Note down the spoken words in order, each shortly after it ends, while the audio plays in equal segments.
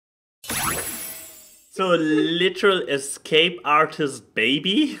So, literal escape artist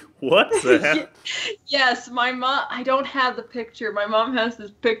baby? What the hell? Yes, my mom, I don't have the picture. My mom has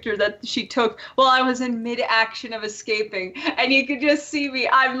this picture that she took while I was in mid-action of escaping. And you could just see me,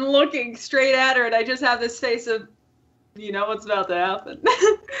 I'm looking straight at her and I just have this face of, you know what's about to happen.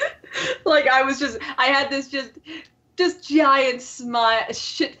 Like I had this just giant smile,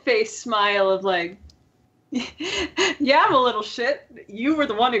 shit-faced smile of like, yeah, I'm a little shit. You were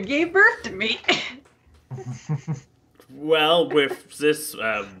the one who gave birth to me. Well, with this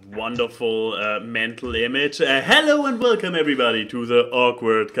wonderful mental image, hello and welcome everybody to the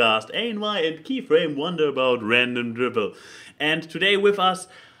AWKWARDCast. ANY and Keyframe wonder about random dribble. And today with us,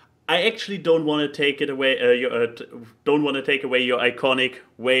 I actually don't want to take it away. Don't want to take away your iconic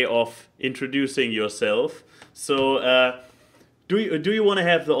way of introducing yourself. So, do you want to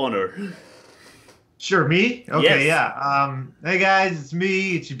have the honor? Sure, me? Okay, yes. Yeah. Hey guys, it's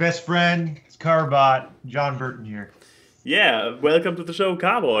me. It's your best friend. It's CarBot. John Burton here. Yeah, welcome to the show,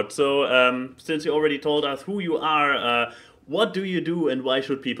 CarBot. So, since you already told us who you are, what do you do and why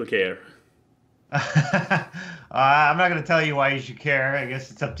should people care? I'm not going to tell you why you should care. I guess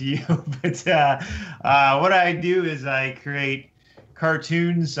it's up to you. But what I do is I create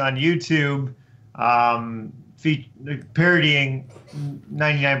cartoons on YouTube, parodying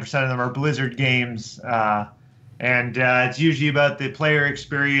 99% of them are Blizzard games. And it's usually about the player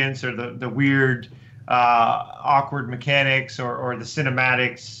experience or the weird, awkward mechanics or the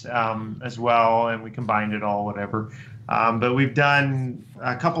cinematics as well. And we combined it all, whatever. But we've done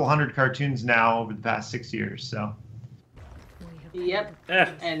a couple hundred cartoons now over the past 6 years. So. Yep,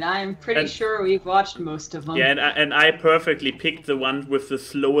 and I'm pretty sure we've watched most of them. Yeah, and I perfectly picked the one with the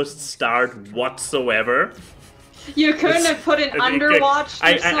slowest start whatsoever. You couldn't have put an underwatched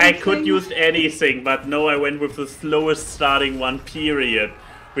or something? I could use anything, but no, I went with the slowest starting one, period,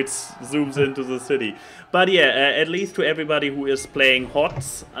 which zooms into the city. But yeah, at least to everybody who is playing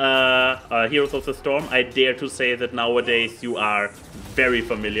HOTS, Heroes of the Storm, I dare to say that nowadays you are very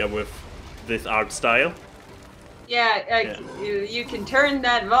familiar with this art style. Yeah, you can turn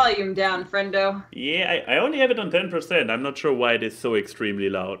that volume down, friendo. Yeah, I only have it on 10%. I'm not sure why it is so extremely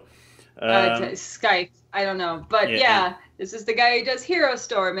loud. Skype, I don't know. But yeah, this is the guy who does Hero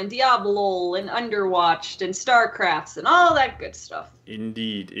Storm and Diablo and Underwatched and StarCrafts and all that good stuff.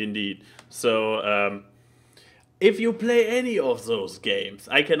 Indeed, indeed. So, if you play any of those games,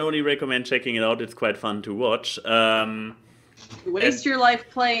 I can only recommend checking it out. It's quite fun to watch. Waste your life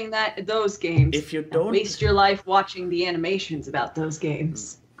playing those games. If you don't waste your life watching the animations about those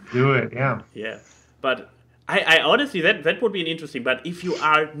games. Do it, yeah. Yeah, but I honestly, that would be an interesting. But if you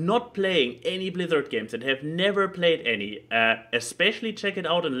are not playing any Blizzard games and have never played any, especially check it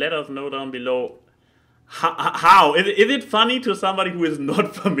out and let us know down below. How is it funny to somebody who is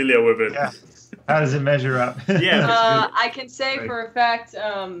not familiar with it? Yeah. How does it measure up? Yeah, I can say for a fact,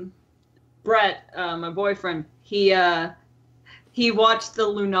 Brett, my boyfriend, he watched the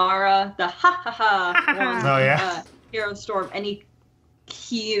Lunara, the Hero Storm, and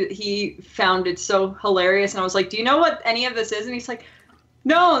he found it so hilarious. And I was like, "Do you know what any of this is?" And he's like,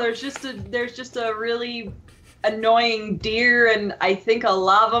 "No, there's just a really annoying deer and I think a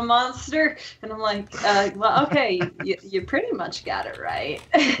lava monster." And I'm like, "Well, okay, you pretty much got it right."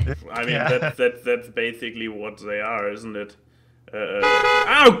 I mean, that's basically what they are, isn't it?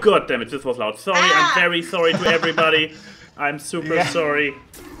 Oh god damn it! This was loud. Sorry, I'm very sorry to everybody. I'm super sorry.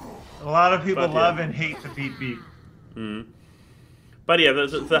 A lot of people love and hate the beep beep. Mm. But yeah,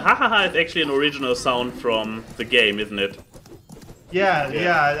 the ha is actually an original sound from the game, isn't it?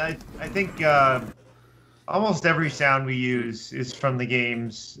 Yeah. I think almost every sound we use is from the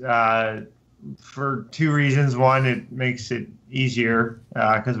games for two reasons. One, it makes it easier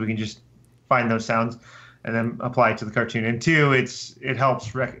because we can just find those sounds and then apply it to the cartoon. And two, it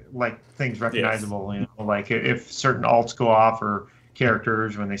helps like things recognizable. Yes. You know, like if certain alts go off or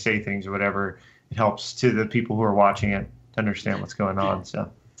characters when they say things or whatever, it helps to the people who are watching it to understand what's going on. So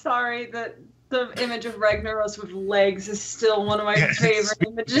sorry that the image of Ragnaros with legs is still one of my favorite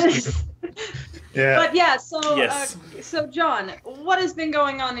images. Yeah. But yeah, so John, what has been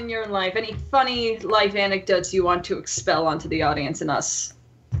going on in your life? Any funny life anecdotes you want to expel onto the audience and us?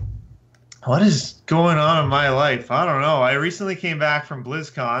 What is going on in my life? I don't know. I recently came back from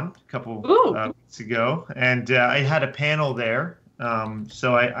BlizzCon a couple weeks ago, and I had a panel there.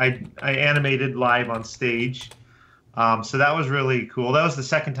 So I animated live on stage. So that was really cool. That was the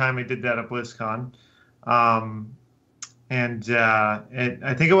second time I did that at BlizzCon. And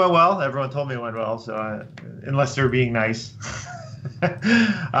I think it went well. Everyone told me it went well, so unless they were being nice.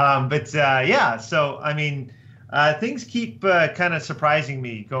 Yeah, so I mean, things keep kind of surprising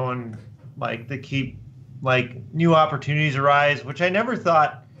me going like that keep like new opportunities arise, which I never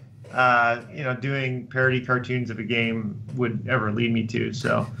thought doing parody cartoons of a game would ever lead me to.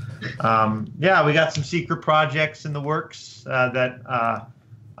 So yeah, we got some secret projects in the works that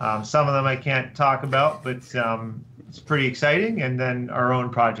some of them I can't talk about, but it's pretty exciting, and then our own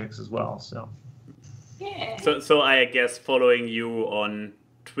projects as well. So Yeah. So I guess following you on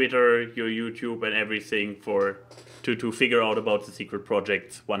Twitter, your YouTube, and everything to figure out about the secret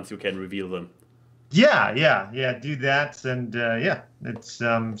projects once you can reveal them. Yeah, do that, and yeah, it's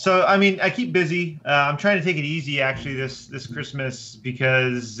so I mean, I keep busy. I'm trying to take it easy actually this Christmas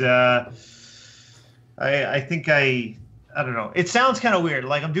because I think I don't know. It sounds kind of weird.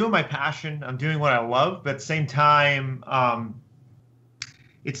 Like I'm doing my passion, I'm doing what I love, but at the same time,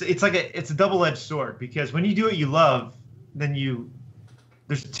 it's a double-edged sword, because when you do what you love, then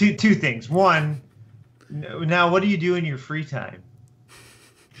there's two things. One, now what do you do in your free time?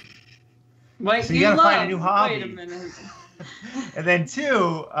 What So you gotta find a new hobby. Wait a minute. And then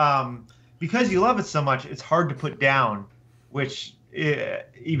two, because you love it so much, it's hard to put down, which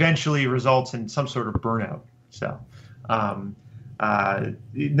eventually results in some sort of burnout. So no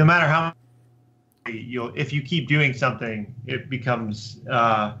matter how if you keep doing something, it becomes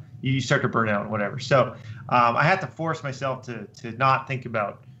you start to burn out and whatever. So I have to force myself to not think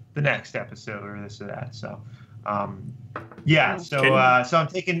about the next episode or this or that. So yeah, so I'm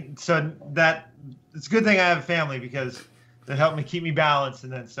taking, so that it's a good thing I have a family, because it helped me keep me balanced.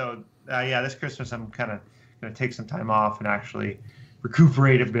 And then yeah, this Christmas I'm kind of gonna take some time off and actually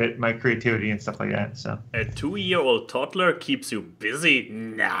recuperate a bit my creativity and stuff like that. So A 2-year-old toddler keeps you busy?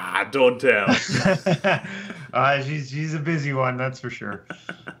 Nah, don't tell. she's a busy one, that's for sure.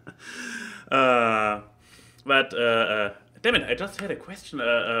 But damn it, I just had a question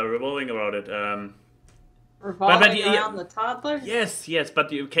revolving about it. Revolving around the toddler? Yes, but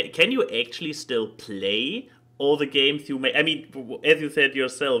can you actually still play all the games you make? I mean, as you said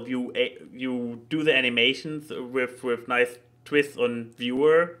yourself, you do the animations with nice twists on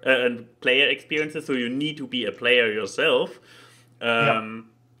viewer and player experiences, so you need to be a player yourself.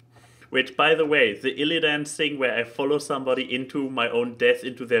 Which, by the way, the Illidan thing where I follow somebody into my own death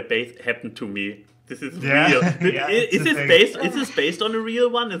into their base happened to me. This is real. Is this based on a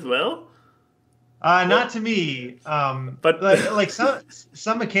real one as well? Not to me, but like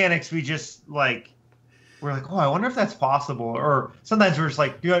some mechanics we just we're like, oh, I wonder if that's possible. Or sometimes we're just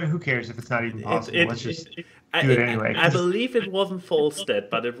like, who cares if it's not even possible? Let's just do it anyway. I believe it wasn't Falstad,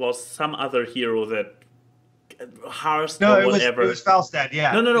 but it was some other hero that Hearthstone or whatever. It was Falstad,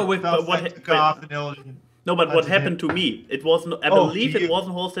 yeah. No. What happened to me? It wasn't. I believe it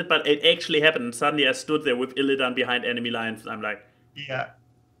wasn't Halstead, but it actually happened. And suddenly I stood there with Illidan behind enemy lines, and I'm like, yeah.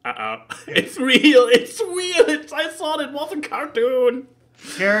 It's real. It's real. I thought it was a cartoon.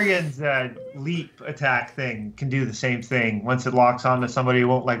 Kerrigan's leap attack thing can do the same thing. Once it locks onto somebody, it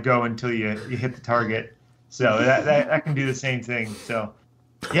won't let go until you hit the target. So that can do the same thing. So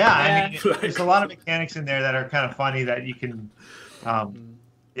yeah, I mean, there's a lot of mechanics in there that are kind of funny that you can.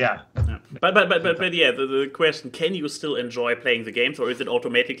 Yeah. But yeah, the question: can you still enjoy playing the games, or is it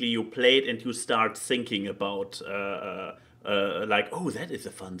automatically you play it and you start thinking about? Like, oh, that is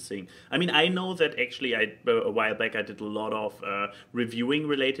a fun thing. I mean, I know that actually a while back I did a lot of reviewing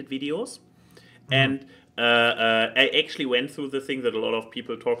related videos, and I actually went through the thing that a lot of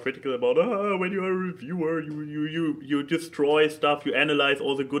people talk critical about. When you're a reviewer, you destroy stuff, you analyze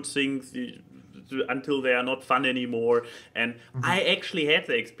all the good things until they are not fun anymore. And I actually had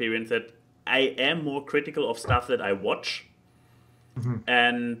the experience that I am more critical of stuff that I watch.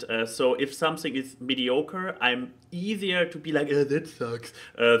 And so if something is mediocre, I'm easier to be like, that sucks,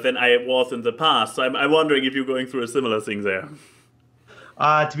 than I was in the past. So I'm wondering if you're going through a similar thing there.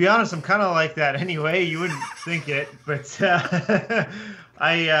 To be honest, I'm kind of like that anyway. You wouldn't think it, but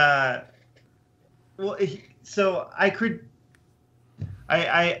I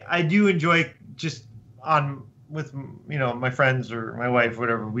do enjoy just with my friends or my wife,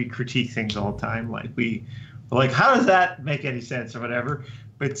 whatever. We critique things all the time. Like, how does that make any sense or whatever?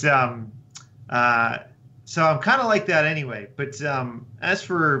 But so I'm kind of like that anyway. But as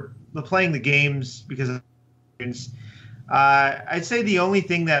for playing the games, because I'd say the only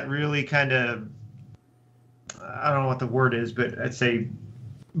thing that really kind of, I don't know what the word is, but I'd say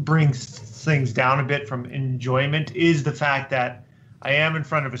brings things down a bit from enjoyment is the fact that I am in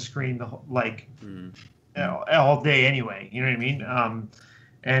front of a screen all day anyway. You know what I mean?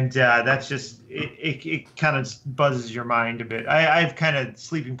 And that's just it kind of buzzes your mind a bit. I have kind of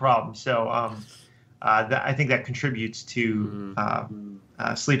sleeping problems, so I think that contributes to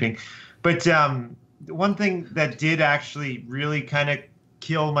sleeping. But one thing that did actually really kind of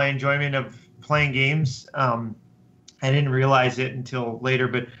kill my enjoyment of playing games. I didn't realize it until later,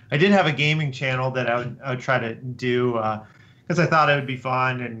 but I did have a gaming channel that I would try to do because I thought it would be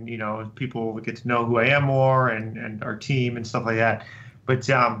fun, and people would get to know who I am more, and our team and stuff like that. But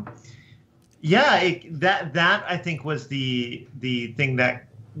yeah, that I think was the thing that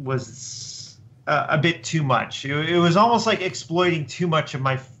was a bit too much. It was almost like exploiting too much of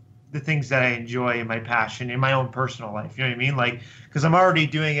the things that I enjoy and my passion in my own personal life. You know what I mean? Like, because I'm already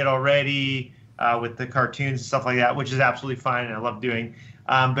doing it already with the cartoons and stuff like that, which is absolutely fine and I love doing.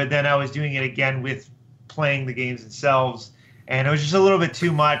 But then I was doing it again with playing the games themselves, and it was just a little bit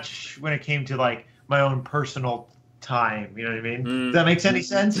too much when it came to like my own personal time. You know what I mean? Does that make any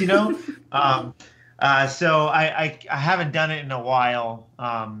sense? So I haven't done it in a while.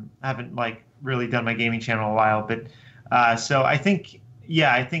 I haven't like really done my gaming channel in a while, but so I think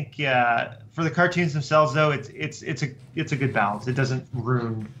for the cartoons themselves though, it's a good balance. It doesn't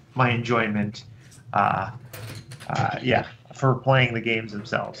ruin my enjoyment. For playing the games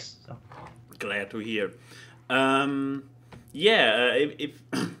themselves. So. Glad to hear. If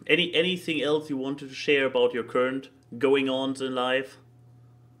anything else you wanted to share about your current going-ons in life?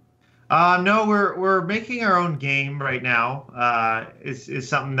 No, we're making our own game right now. It's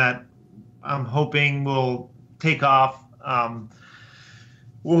something that I'm hoping will take off.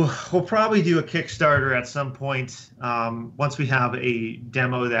 We'll probably do a Kickstarter at some point once we have a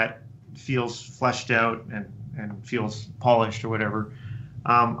demo that feels fleshed out and feels polished or whatever.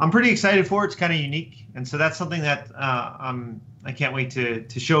 I'm pretty excited for it. It's kind of unique, and so that's something that I can't wait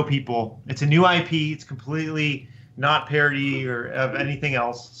to show people. It's a new IP. It's completely not parody or of anything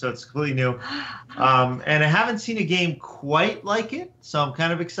else, so it's completely new. And I haven't seen a game quite like it, so I'm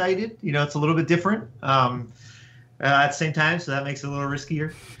kind of excited. It's a little bit different at the same time, so that makes it a little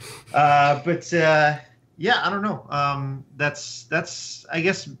riskier. I don't know. That's I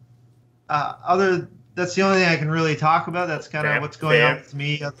guess that's the only thing I can really talk about. That's kind of what's going on with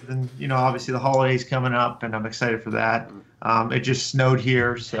me, other than obviously the holidays coming up, and I'm excited for that. It just snowed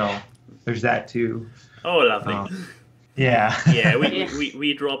here, so there's that too. Oh, lovely. Yeah. Yeah,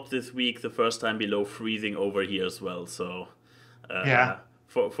 we dropped this week the first time below freezing over here as well. So yeah.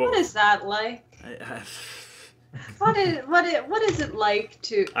 What is that like? What is it like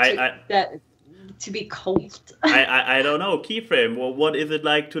to be cold? I don't know, Keyframe. Well, what is it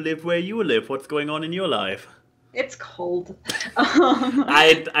like to live where you live? What's going on in your life? It's cold.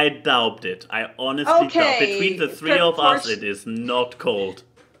 I doubt it. I honestly doubt. Between the three of us, it is not cold.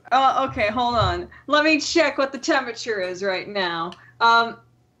 Okay, hold on. Let me check what the temperature is right now.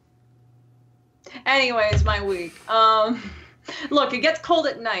 Anyways, my week. Look, it gets cold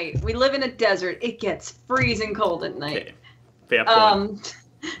at night. We live in a desert. It gets freezing cold at night. Okay. Fair point.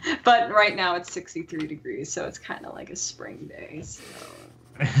 But right now it's 63 degrees, so it's kind of like a spring day. So.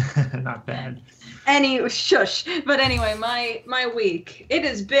 Not bad. Shush. But anyway, my week. It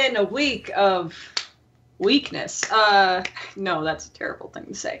has been a week of weakness. No, that's a terrible thing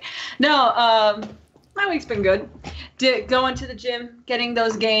to say. No, my week's been good. Going to the gym, getting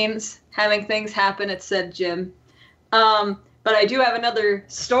those gains, having things happen at said gym. But I do have another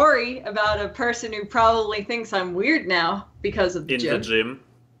story about a person who probably thinks I'm weird now because of the gym. In the gym?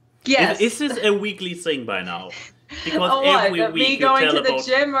 Yes. Is this a weekly thing by now? Because every week me going to the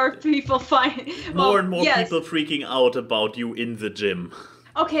gym, or people find more and more people freaking out about you in the gym.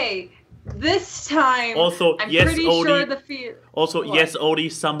 Okay, this time also, I'm yes, pretty Odie, sure the fear. Also, what? Yes,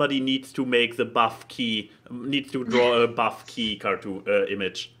 Odie, somebody needs to make the buff key. Needs to draw a buff key cartoon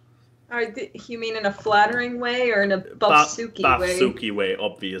image. You mean in a flattering way or in a buff-suki way? Buff-suki way,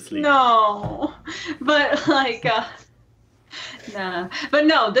 obviously. No, but like, nah. But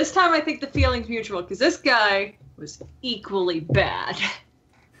no, this time I think the feeling's mutual, because this guy was equally bad.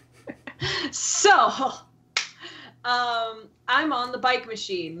 So, I'm on the bike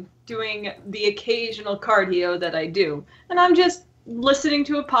machine doing the occasional cardio that I do, and I'm just listening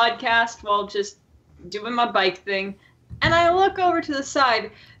to a podcast while just doing my bike thing, and I look over to the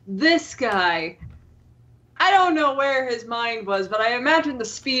side. This guy, I don't know where his mind was, but I imagine the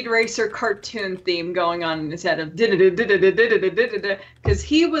Speed Racer cartoon theme going on in his head of because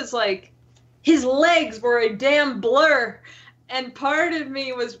he was like, his legs were a damn blur, and part of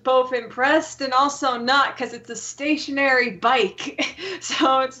me was both impressed and also not, because it's a stationary bike.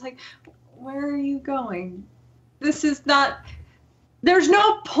 So it's like, where are you going? This is not... There's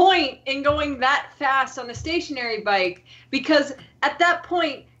no point in going that fast on a stationary bike, because at that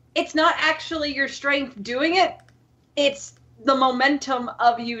point, it's not actually your strength doing it. It's the momentum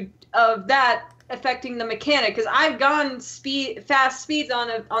of that affecting the mechanic, because I've gone fast speeds on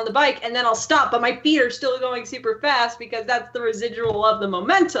the bike, and then I'll stop, but my feet are still going super fast because that's the residual of the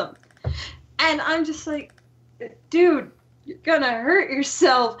momentum. And I'm just like, dude, you're gonna hurt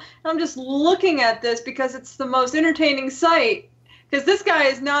yourself. And I'm just looking at this because it's the most entertaining sight. Because this guy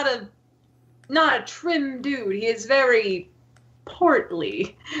is not a trim dude. He is very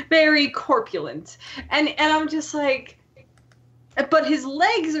portly, very corpulent, and I'm just like, but his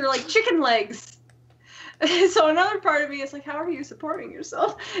legs are like chicken legs. So another part of me is like, how are you supporting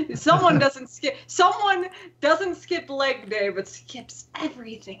yourself? Someone doesn't skip leg day, but skips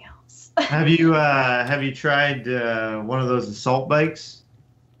everything else. Have you tried one of those assault bikes?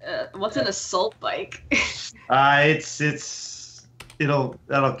 What's an assault bike?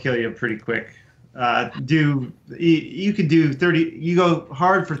 That'll kill you pretty quick. You could do 30. You go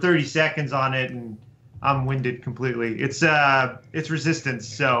hard for 30 seconds on it, and I'm winded completely. It's resistance,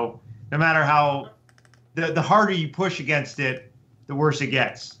 so no matter how the harder you push against it, the worse it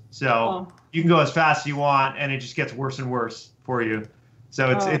gets. So you can go as fast as you want, and it just gets worse and worse for you.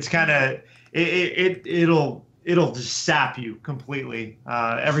 So it's kind of it'll just sap you completely.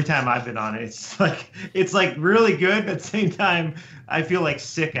 Every time I've been on it, it's like really good, but at the same time, I feel like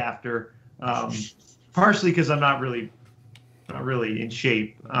sick after. Partially because I'm not really in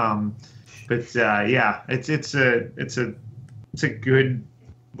shape. But yeah, it's a good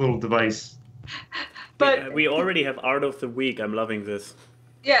little device. But we already have art of the week. I'm loving this.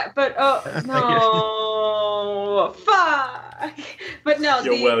 Yeah, but no, fuck. But no,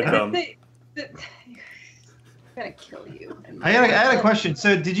 you're welcome. I'm gonna kill you. I had a question.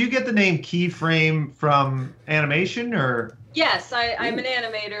 So, did you get the name Keyframe from animation, or? Yes, I'm an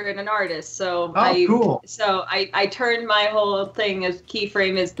animator and an artist, so cool. So I turned my whole thing as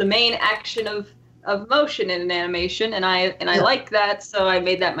Keyframe is the main action of motion in an animation, and I like that, so I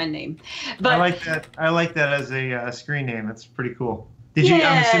made that my name. But I like that as a screen name. That's pretty cool. Did you?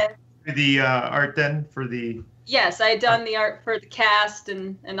 I'm assuming the art then for the. Yes, I had done the art for the cast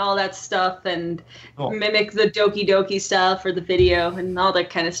and all that stuff, and mimic the Doki Doki style for the video and all that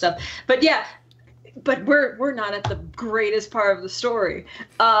kind of stuff. But yeah. But we're not at the greatest part of the story.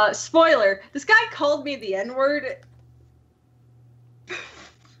 Spoiler: this guy called me the N-word.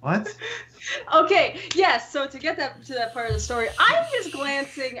 What? Okay, yes. So to get to that part of the story, I'm just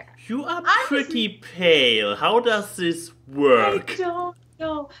glancing. You are pretty pale. How does this work? I don't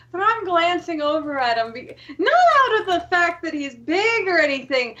know, but I'm glancing over at him. Not out of the fact that he's big or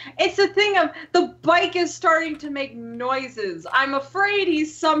anything. It's the thing of the bike is starting to make noises. I'm afraid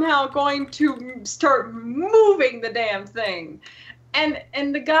he's somehow going to start moving the damn thing. And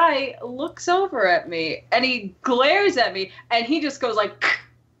the guy looks over at me and he glares at me and he just goes like,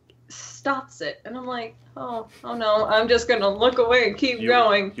 stops it. And I'm like, oh no, I'm just gonna look away and keep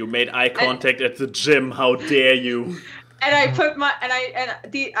going. You made eye contact at the gym. How dare you? And I put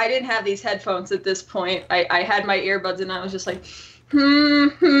I didn't have these headphones at this point. I had my earbuds and I was just like,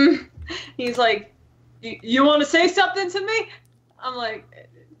 He's like, you want to say something to me? I'm like,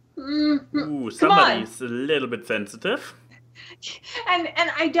 Ooh, somebody's a little bit sensitive. And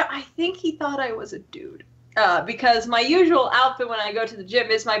I think he thought I was a dude. Because my usual outfit when I go to the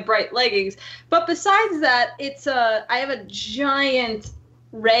gym is my bright leggings. But besides that, I have a giant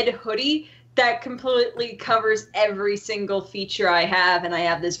red hoodie that completely covers every single feature I have, and I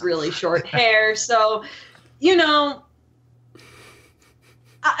have this really short hair, so, you know,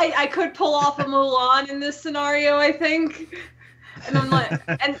 I could pull off a Mulan in this scenario, I think. And I'm like,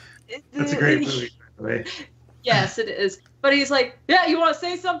 and that's a great movie, by the way. Yes, it is. But he's like, yeah, you want to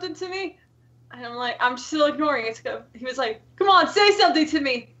say something to me? And I'm like, I'm still ignoring it. He was like, come on, say something to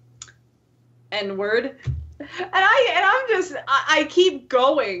me. N-word. And I keep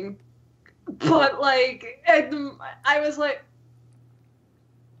going. But, like, I was like...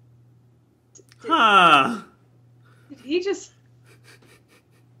 Did he just...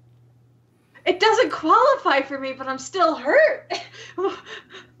 It doesn't qualify for me, but I'm still hurt.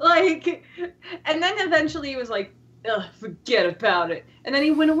 Like... And then eventually he was like, ugh, forget about it. And then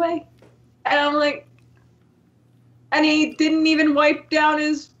he went away. And I'm like... And he didn't even wipe down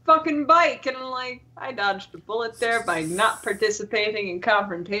his fucking bike. And I'm like, I dodged a bullet there by not participating in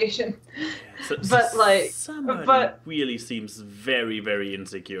confrontation. Somebody really seems very, very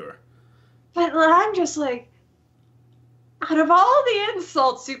insecure. But I'm just like, out of all the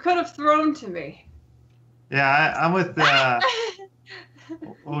insults you could have thrown to me. Yeah, I'm with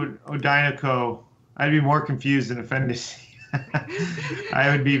Odinoko. I'd be more confused than offended. I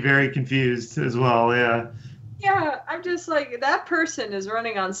would be very confused as well, yeah. Yeah, I'm just like, that person is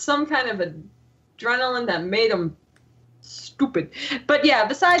running on some kind of adrenaline that made him stupid. But yeah,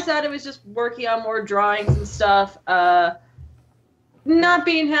 besides that, it was just working on more drawings and stuff. Not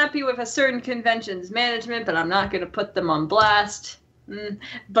being happy with a certain convention's management, but I'm not going to put them on blast.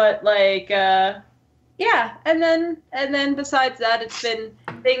 But like, yeah, and then besides that, it's been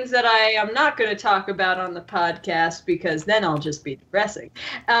things that I am not going to talk about on the podcast because then I'll just be depressing.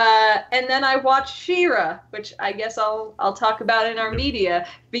 And then I watched She-Ra, which I guess I'll talk about in our media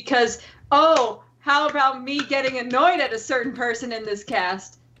because how about me getting annoyed at a certain person in this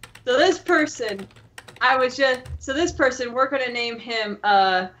cast? So this person, we're going to name him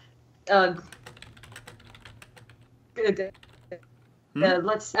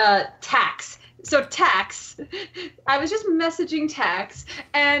Tax. So Tax, I was just messaging Tax,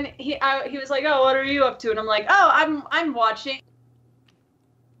 and he was like, "Oh, what are you up to?" And I'm like, "Oh, I'm watching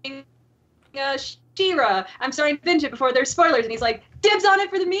She-Ra. I'm starting to binge it before there's spoilers." And he's like, "Dibs on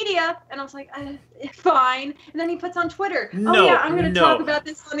it for the media." And I was like, "Fine." And then he puts on Twitter, I'm going to talk about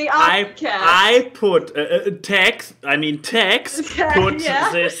this on the podcast. I put Tax put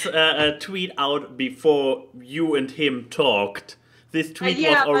this tweet out before you and him talked. This tweet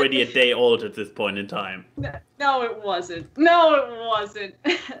was already a day old at this point in time. No, it wasn't.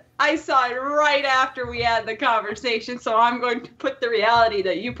 I saw it right after we had the conversation, so I'm going to put the reality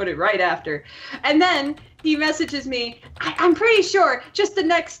that you put it right after. And then he messages me, I'm pretty sure, just the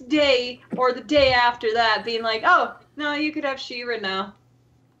next day or the day after that, being like, "Oh, no, you could have She-Ra now."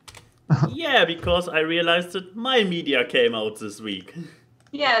 Yeah, because I realized that my media came out this week.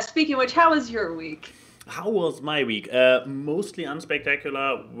 Yeah, speaking of which, how was your week? How was my week? Mostly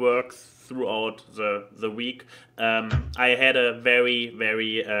unspectacular work throughout the week. I had a very,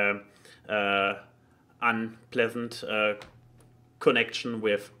 very unpleasant connection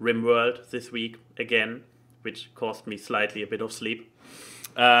with RimWorld this week again, which cost me slightly a bit of sleep.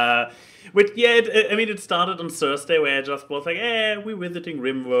 It started on Thursday where I just was like, we're visiting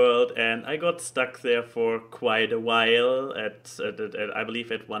RimWorld, and I got stuck there for quite a while. At I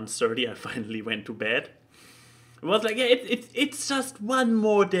believe at 1:30 I finally went to bed. It was like, it's just one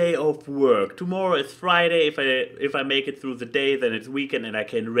more day of work. Tomorrow is Friday. If I make it through the day, then it's weekend and I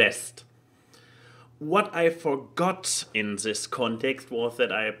can rest. What I forgot in this context was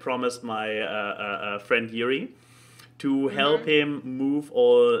that I promised my friend Yuri to help him move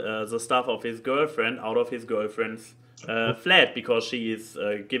all the stuff of his girlfriend out of his girlfriend's flat, because she is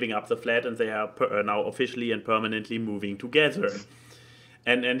giving up the flat and they are now officially and permanently moving together.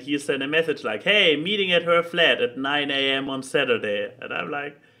 And he sent a message like, "Hey, meeting at her flat at 9 a.m. on Saturday." And I'm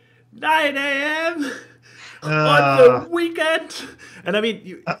like, 9 a.m. on the weekend? And I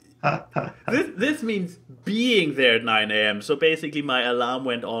mean, this means being there at 9 a.m. So basically my alarm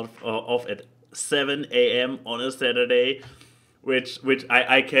went off at 7 a.m. on a Saturday, which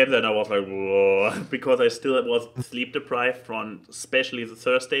I came there and I was like, whoa, because I still was sleep deprived from especially the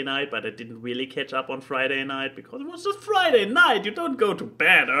Thursday night, but I didn't really catch up on Friday night because it was just Friday night. You don't go to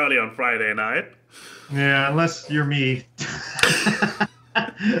bed early on Friday night. Yeah, unless you're me.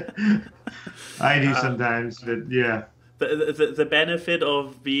 I do sometimes, but yeah. The benefit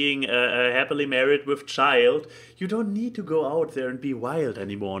of being happily married with child, you don't need to go out there and be wild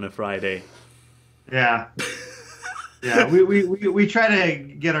anymore on a Friday. Yeah. Yeah, we try to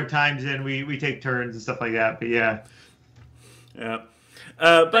get our times in. We take turns and stuff like that, but yeah. Yeah.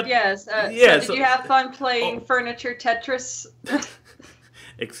 But yes, so did you have fun playing furniture Tetris?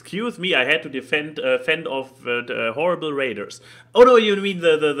 Excuse me, I had to fend off the horrible raiders. Oh no, you mean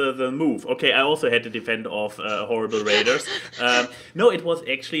the move. Okay, I also had to defend off horrible raiders. No, it was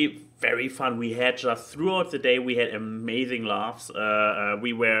actually very fun. We had just throughout the day, we had amazing laughs.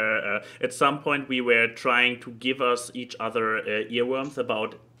 We were, at some point, we were trying to give us each other earworms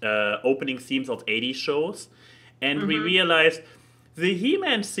about opening themes of 80s shows. And we realized the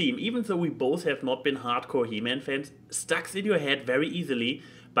He-Man theme, even though we both have not been hardcore He-Man fans, stuck in your head very easily.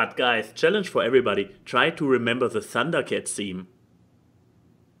 But guys, challenge for everybody, try to remember the Thundercats theme.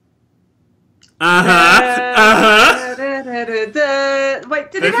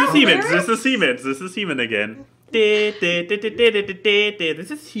 Wait, did this is He-Man. This is He-Man. This is He-Man again. This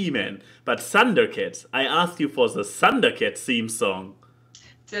is He-Man. But Thundercats, I asked you for the Thundercats theme song.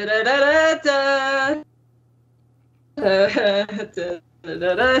 No,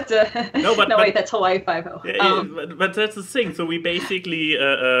 wait, that's Hawaii 5-0. Yeah, but that's the thing. So we basically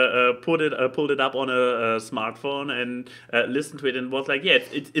pulled it up on a smartphone and listened to it, and was like, yeah,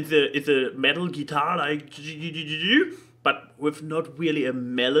 it's a metal guitar, like, but with not really a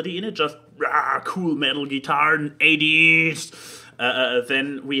melody in it, just cool metal guitar in 80s.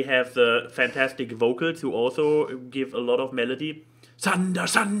 Then we have the fantastic vocals who also give a lot of melody. Thunder,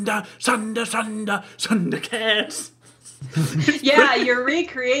 thunder, thunder, thunder, Thundercats. Yeah, you're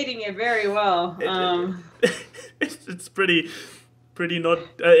recreating it very well. It's pretty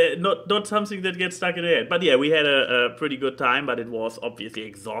not something that gets stuck in the head. But yeah, we had a pretty good time, but it was obviously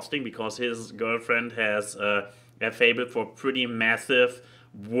exhausting because his girlfriend has a fable for pretty massive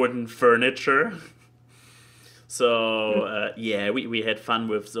wooden furniture. So yeah, we had fun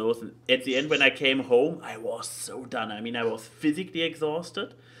with those. And at the end, when I came home, I was so done. I mean, I was physically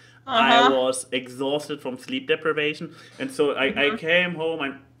exhausted. I was exhausted from sleep deprivation, and so I came home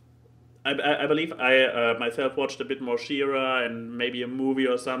and I believe I myself watched a bit more She-Ra and maybe a movie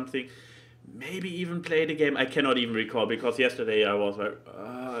or something. Maybe even played a game. I cannot even recall because yesterday I was like,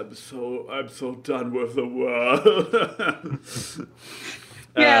 I'm so done with the world.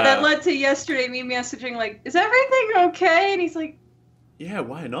 Yeah, that led to yesterday me messaging like, "Is everything okay?" And he's like, "Yeah,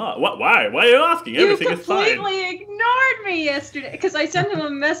 why not? Why? Why are you asking? Everything is fine." You completely ignored me yesterday because I sent him a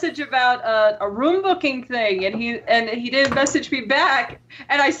message about a room booking thing, and he didn't message me back,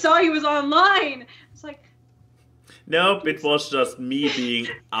 and I saw he was online. It's like, nope, it was just me being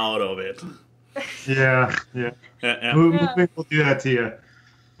out of it. Yeah. Moving will do that to you.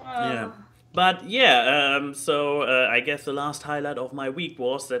 Yeah. But yeah, so I guess the last highlight of my week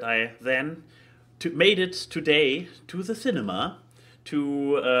was that I then made it today to the cinema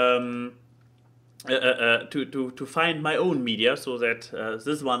to find my own media, so that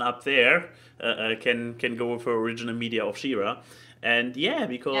this one up there can go for original media of She-Ra. And yeah,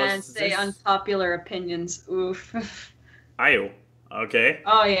 because and say unpopular opinions. Oof. Ayo. Okay.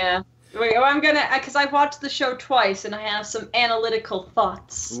 Oh yeah. Wait, I'm gonna, because I watched the show twice and I have some analytical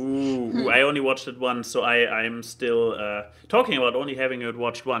thoughts. Ooh, I only watched it once, so I'm still talking about only having it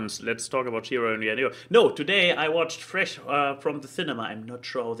watched once. Let's talk about She-Ra and the No, today I watched fresh from the cinema. I'm not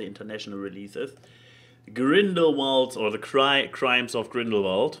sure how the international release is. Grindelwald, or the Crimes of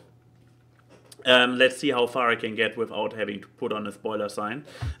Grindelwald. Let's see how far I can get without having to put on a spoiler sign.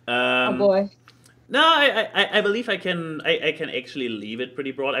 Oh boy. No, I believe I can actually leave it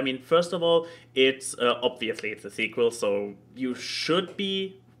pretty broad. I mean, first of all, it's obviously it's a sequel, so you should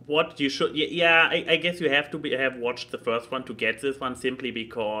be I guess you have to have watched the first one to get this one, simply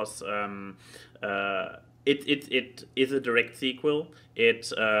because it is a direct sequel.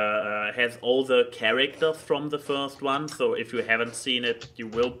 It has all the characters from the first one, so if you haven't seen it, you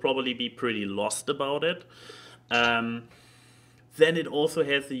will probably be pretty lost about it. Then it also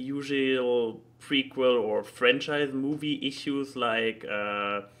has the usual prequel or franchise movie issues, like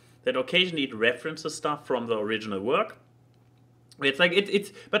that occasionally it references stuff from the original work. It's like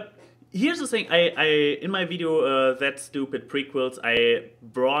but here's the thing, I in my video That Stupid Prequels, I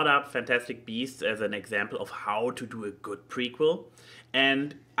brought up Fantastic Beasts as an example of how to do a good prequel,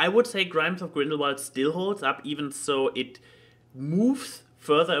 and I would say Crimes of Grindelwald still holds up, even so it moves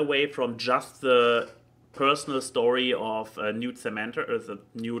further away from just the personal story of Newt Scamander, or the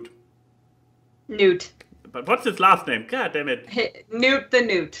Newt. But what's his last name? God damn it. Newt the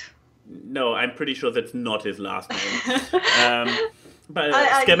Newt. No, I'm pretty sure that's not his last name. But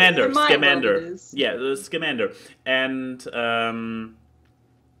Scamander. Yeah, the Scamander. And so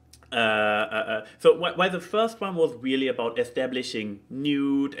while the first one was really about establishing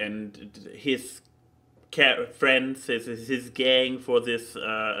Newt and his friends, his gang for this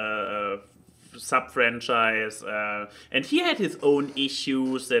sub-franchise, and he had his own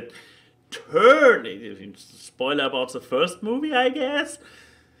issues that spoiler about the first movie, I guess,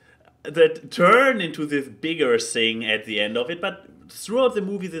 that turned into this bigger thing at the end of it, but throughout the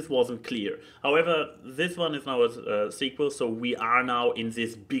movie this wasn't clear. However, this one is now a sequel, so we are now in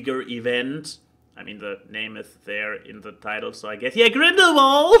this bigger event. I mean, the name is there in the title, so I guess, yeah,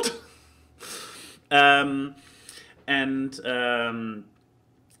 Grindelwald!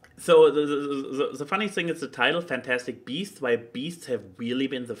 So the funny thing is the title, Fantastic Beasts, while beasts have really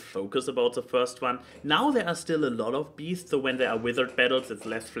been the focus about the first one. Now there are still a lot of beasts, so when there are wizard battles, it's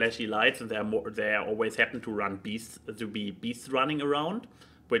less flashy lights, and there always happen to be beasts running around,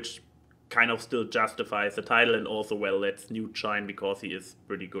 which kind of still justifies the title, and also, well, lets Newt shine because he is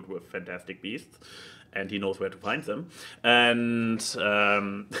pretty good with Fantastic Beasts, and he knows where to find them. And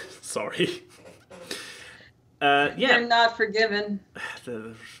sorry. Yeah. You're not forgiven.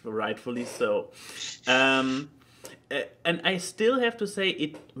 Rightfully so. And I still have to say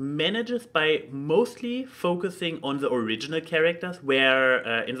it manages by mostly focusing on the original characters,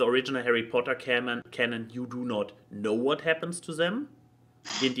 where in the original Harry Potter canon you do not know what happens to them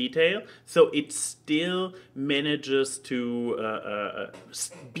in detail. So it still manages to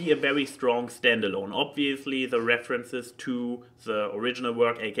be a very strong standalone. Obviously, the references to the original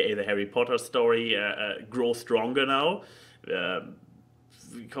work, aka the Harry Potter story, grow stronger now.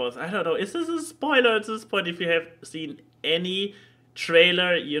 because I don't know, is this a spoiler at this point? If you have seen any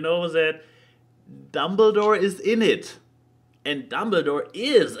trailer, you know that Dumbledore is in it. And Dumbledore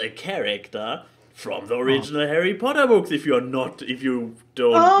is a character from the original Harry Potter books, if you don't know.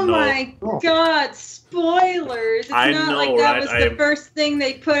 Oh my god, spoilers! It's not like that was the first thing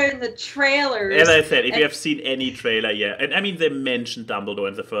they put in the trailers. As I said, if you have seen any trailer, yeah. And I mean, they mentioned Dumbledore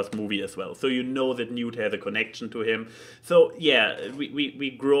in the first movie as well, so you know that Newt has a connection to him. So yeah,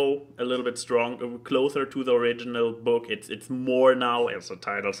 we grow a little bit closer to the original book. It's more now, as the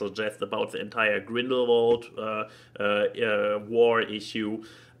title suggests, about the entire Grindelwald war issue.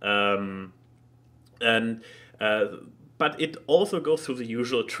 But it also goes through the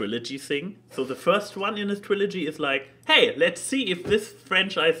usual trilogy thing. So the first one in this trilogy is like, hey, let's see if this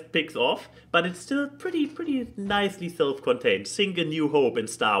franchise picks off. But it's still pretty nicely self-contained. Think A New Hope in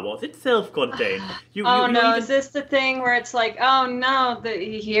Star Wars. It's self-contained. Is this the thing where it's like, oh no,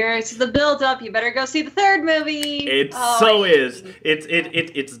 here's the build-up. You better go see the third movie. It's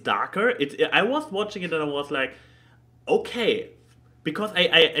darker. I was watching it and I was like, okay. Because I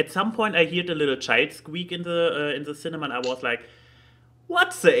at some point I heard a little child squeak in the cinema and I was like,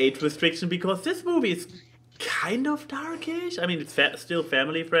 what's the age restriction? Because this movie is kind of darkish. I mean, it's still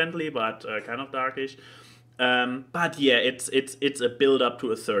family friendly, but kind of darkish. But yeah, it's a build up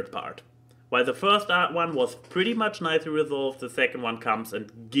to a third part. While the first one was pretty much nicely resolved, the second one comes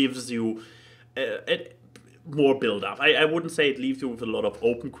and gives you more build up. I wouldn't say it leaves you with a lot of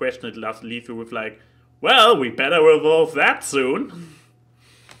open question. It leaves you with like, well, we better resolve that soon.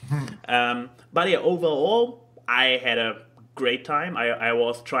 But yeah, overall, I had a great time. I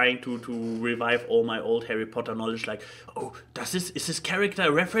was trying to revive all my old Harry Potter knowledge. Like, oh, is this character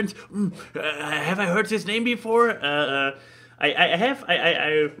a reference? Have I heard this name before? I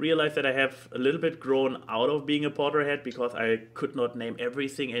realized that I have a little bit grown out of being a Potterhead because I could not name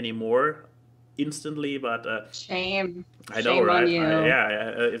everything anymore instantly, but shame. I know, shame right? On you.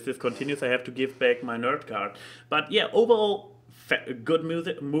 If this continues, I have to give back my nerd card. But yeah, overall, good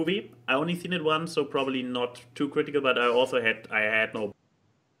movie. I only seen it once, so probably not too critical. But I also had no.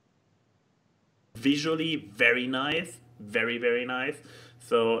 Visually, very nice, very nice.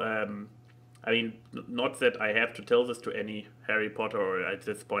 So I mean, not that I have to tell this to any Harry Potter or at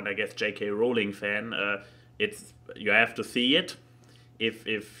this point, I guess J.K. Rowling fan. You have to see it.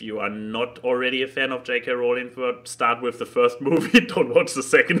 If you are not already a fan of J.K. Rowling, start with the first movie. Don't watch the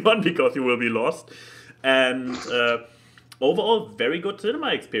second one because you will be lost. And overall, very good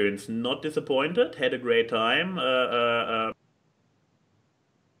cinema experience. Not disappointed. Had a great time.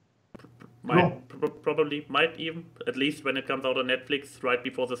 Probably might even, at least when it comes out on Netflix right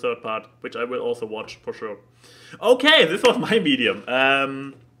before the third part, which I will also watch for sure. Okay, this was my medium.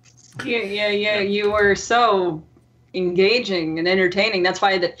 Yeah. You were so engaging and entertaining. That's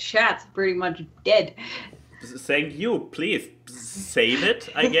why the chat's pretty much dead. Thank you. Please save it,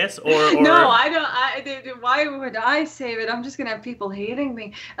 I guess. Or no, I don't. Why would I save it? I'm just gonna have people hating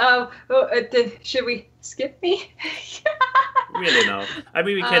me. Should we skip me? Really, no. I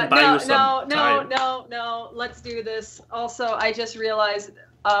mean, we can buy you some time. No. Let's do this. Also, I just realized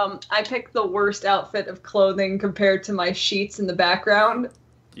I picked the worst outfit of clothing compared to my sheets in the background.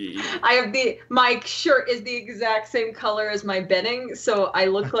 Yeah. My shirt is the exact same color as my bedding, so I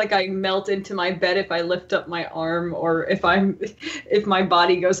look like I melt into my bed if I lift up my arm or if my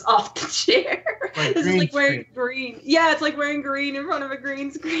body goes off the chair. This is like wearing green. Yeah, it's like wearing green in front of a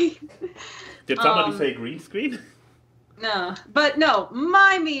green screen. Did somebody say green screen? No, but no,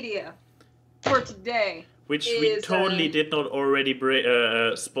 my media for today, which we totally did not already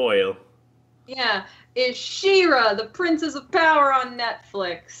spoil. Yeah, is She-Ra, the Princess of Power on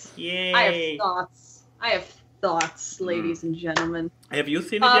Netflix. Yay! I have thoughts, ladies and gentlemen. Have you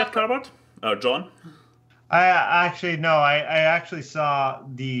seen it yet, CarBot? John? I actually saw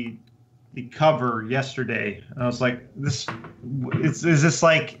the cover yesterday. And I was like, is this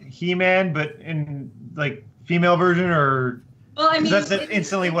like He-Man, but in like female version, or? Well, I mean, that's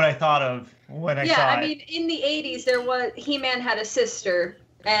instantly what I thought of when I saw it. Yeah, I mean, in the 80s, He-Man had a sister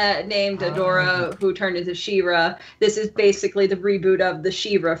named Adora, who turned into She-Ra. This is basically the reboot of the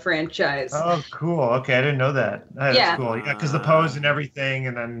She-Ra franchise. Oh, cool. Okay, I didn't know that. That's cool. Yeah, because the pose and everything,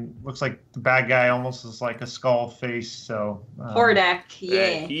 and then looks like the bad guy almost is like a skull face. So Hordak,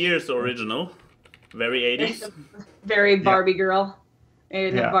 yeah. He is original. Very 80s. Very Barbie girl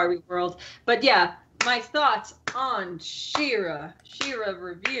in the Barbie world. But yeah, my thoughts on She-Ra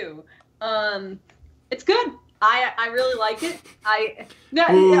review. It's good. I really like it.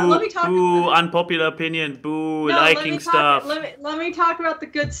 Let me talk. Boo! Unpopular opinion. Boo! Liking stuff. Let me talk about the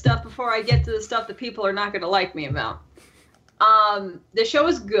good stuff before I get to the stuff that people are not going to like me about. The show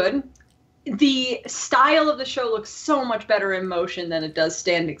is good. The style of the show looks so much better in motion than it does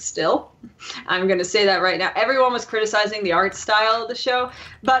standing still. I'm going to say that right now. Everyone was criticizing the art style of the show,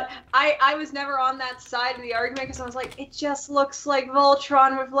 but I was never on that side of the argument because I was like, it just looks like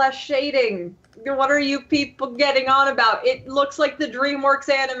Voltron with less shading. What are you people getting on about? It looks like the DreamWorks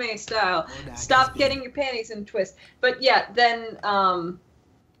anime style. Stop getting your panties in a twist. But yeah, then,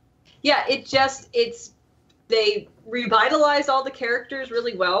 they revitalized all the characters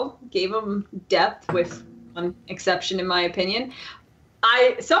really well, gave them depth with one exception in my opinion.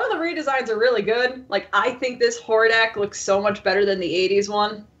 Some of the redesigns are really good. Like, I think this Hordak looks so much better than the 80s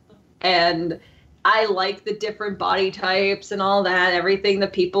one. And I like the different body types and all that, everything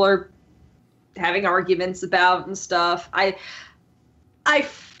that people are having arguments about and stuff.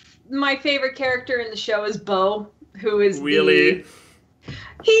 My favorite character in the show is Bo, who is really?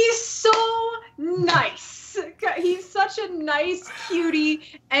 He's so nice. He's such a nice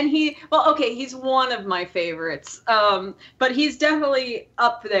cutie, and he's one of my favorites. But he's definitely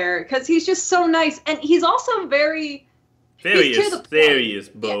up there because he's just so nice, and he's also very serious,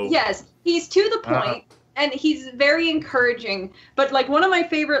 Bo. Yes, he's to the point, and he's very encouraging. But like one of my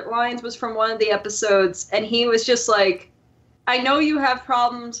favorite lines was from one of the episodes, and he was just like, I know you have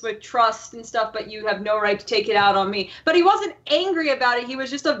problems with trust and stuff, but you have no right to take it out on me. But he wasn't angry about it. He was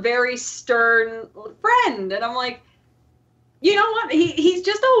just a very stern friend. And I'm like, you know what? He's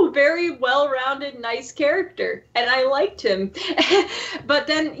just a very well-rounded, nice character. And I liked him. But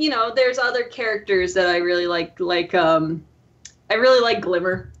then, there's other characters that I really like. I really like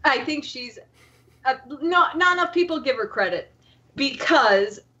Glimmer. I think she's... not enough people give her credit.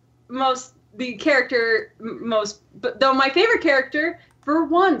 Because though my favorite character, for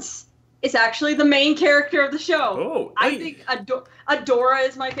once, is actually the main character of the show. Oh, I think Adora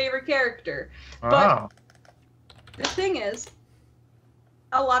is my favorite character. But the thing is,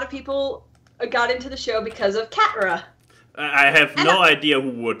 a lot of people got into the show because of Catra. I have no idea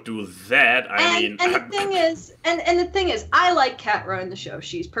who would do that. And the thing is, I like Catra in the show.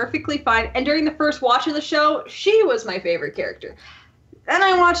 She's perfectly fine. And during the first watch of the show, she was my favorite character. Then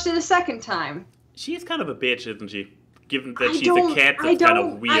I watched it a second time. She's kind of a bitch, isn't she? Given that she's a cat, that's kind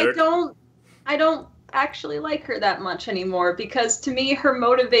of weird. I don't actually like her that much anymore because to me, her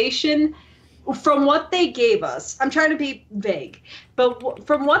motivation, from what they gave us, I'm trying to be vague, but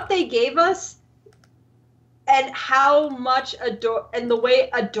from what they gave us, and how much and the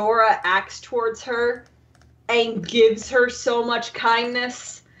way Adora acts towards her, and gives her so much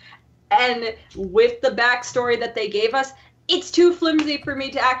kindness, and with the backstory that they gave us. It's too flimsy for me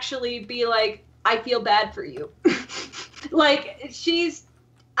to actually be like, I feel bad for you.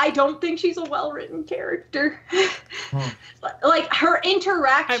 I don't think she's a well-written character. Like, her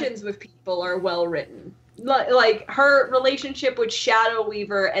interactions with people are well-written. Like, her relationship with Shadow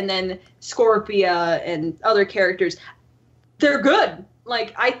Weaver and then Scorpia and other characters, they're good.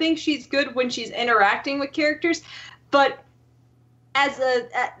 Like, I think she's good when she's interacting with characters, but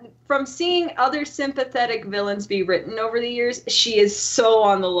from seeing other sympathetic villains be written over the years, she is so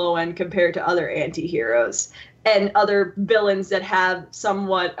on the low end compared to other anti-heroes and other villains that have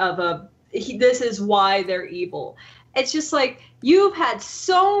somewhat of this is why they're evil. It's just like, you've had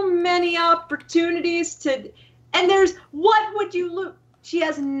so many opportunities and what would you lose? She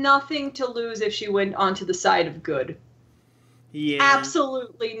has nothing to lose if she went onto the side of good. Yeah.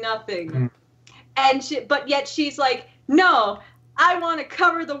 Absolutely nothing. But yet she's like, no, I want to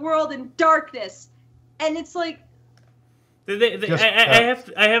cover the world in darkness. And it's like... I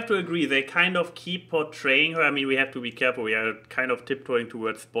have to agree. They kind of keep portraying her. I mean, we have to be careful. We are kind of tiptoeing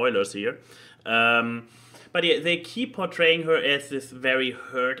towards spoilers here. But yeah, they keep portraying her as this very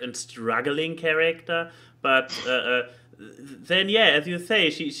hurt and struggling character. But then, yeah, as you say,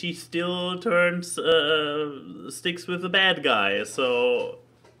 she still sticks with the bad guy. So...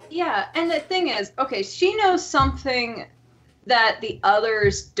 Yeah, and the thing is, okay, she knows something that the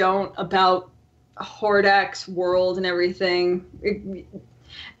others don't about Hordak's world and everything.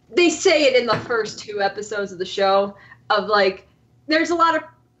 They say it in the first 2 episodes of the show of like, there's a lot of,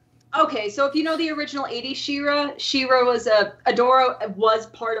 okay, so if you know the original 80s She-Ra was Adora was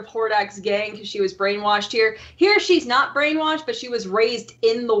part of Hordak's gang because she was brainwashed here. Here she's not brainwashed, but she was raised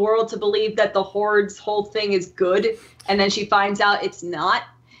in the world to believe that the Horde's whole thing is good, and then she finds out it's not.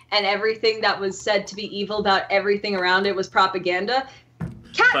 And everything that was said to be evil about everything around it was propaganda.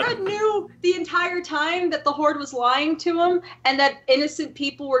 Catra knew the entire time that the Horde was lying to him and that innocent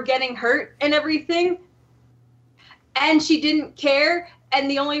people were getting hurt and everything. And she didn't care. and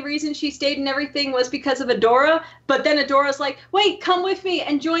the only reason she stayed and everything was because of Adora. But then Adora's like, wait, come with me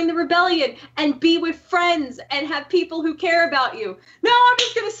and join the rebellion and be with friends and have people who care about you. No, I'm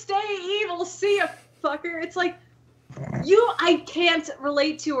just gonna stay evil. See ya, fucker. It's like, I can't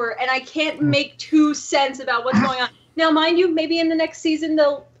relate to her, and I can't make 2 cents about what's going on. Now, mind you, maybe in the next season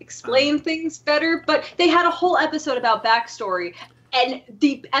they'll explain things better, but they had a whole episode about backstory, and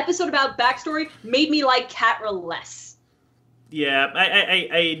the episode about backstory made me like Catra less. Yeah,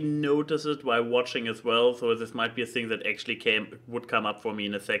 I noticed it while watching as well, so this might be a thing that actually would come up for me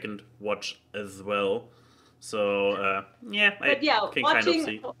in a second watch as well. So, I can kind of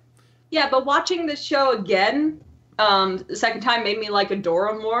see. Yeah, but watching the show again, the second time made me like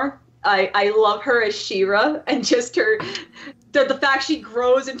Adora more. I love her as She-Ra, and just the fact she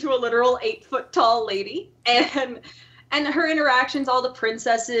grows into a literal 8-foot tall lady, and her interactions, all the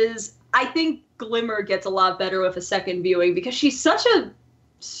princesses. I think Glimmer gets a lot better with a second viewing because she's such a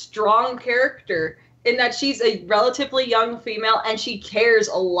strong character in that she's a relatively young female and she cares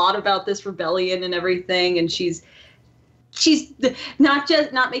a lot about this rebellion and everything, and she's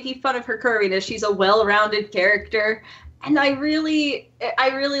not making fun of her curviness. She's a well-rounded character. And I really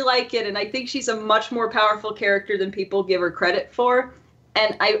like it, and I think she's a much more powerful character than people give her credit for.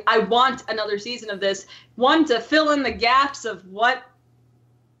 And I want another season of this, one, to fill in the gaps of what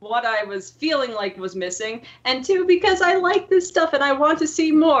I was feeling like was missing, and 2, because I like this stuff and I want to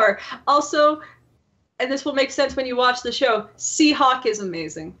see more. Also, and this will make sense when you watch the show, Seahawk is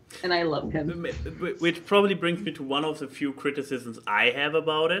amazing, and I love him. Which probably brings me to one of the few criticisms I have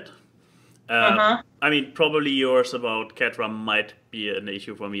about it. I mean, probably yours about Catra might be an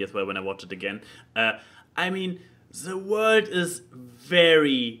issue for me as well when I watch it again. I mean, the world is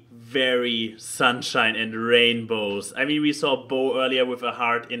very, very sunshine and rainbows. I mean, we saw Bo earlier with a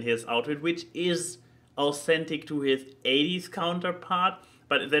heart in his outfit, which is authentic to his 80s counterpart.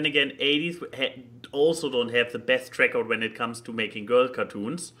 But then again, 80s also don't have the best track record when it comes to making girl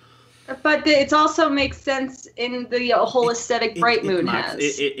cartoons. But it also makes sense in the whole aesthetic Bright Moon has.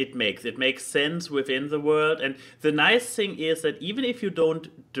 It makes sense within the world. And the nice thing is that even if you don't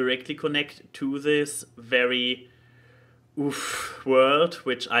directly connect to this very world,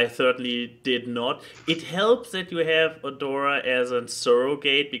 which I certainly did not, it helps that you have Adora as a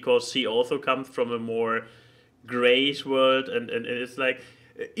surrogate, because she also comes from a more grayish world, and it's like,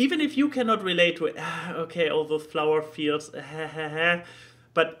 even if you cannot relate to it, okay, all those flower fields,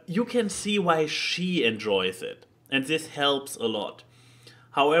 but you can see why she enjoys it, and this helps a lot.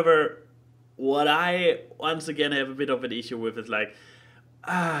 However, what I once again have a bit of an issue with is like,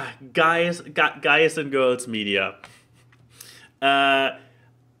 guys and girls media.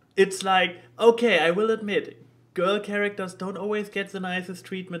 It's like, okay, I will admit, girl characters don't always get the nicest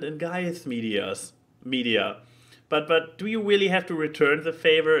treatment in guys media. But do you really have to return the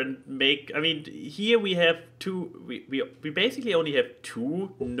favor and make? I mean, here we have we basically only have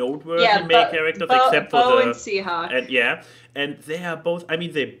 2 noteworthy male characters, except for Bo and Seahawk. And they are both. I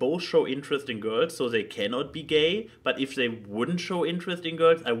mean, they both show interest in girls, so they cannot be gay. But if they wouldn't show interest in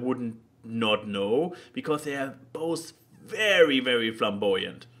girls, I wouldn't not know, because they are both very, very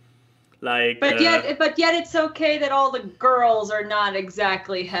flamboyant. Like, but yet it's okay that all the girls are not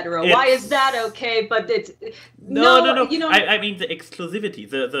exactly hetero. Why is that okay? But it's no. You know, I mean the exclusivity.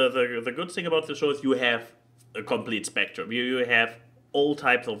 The good thing about the show is you have a complete spectrum. You have all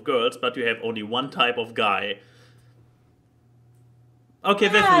types of girls, but you have only one type of guy. Okay,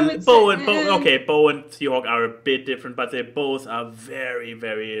 Bo and Seahawk are a bit different, but they both are very,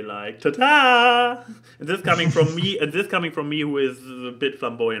 very like ta-ta. And this coming from me, who is a bit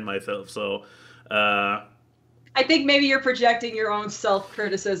flamboyant myself. So, I think maybe you're projecting your own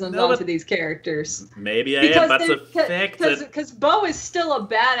self-criticism onto these characters. Maybe I am, but the fact that because Bo is still a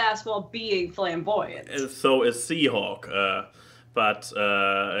badass while being flamboyant. So is Seahawk, but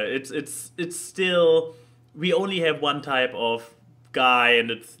it's still, we only have one type of guy, and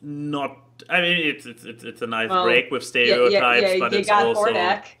it's not. I mean, it's a nice break with stereotypes, but it's also.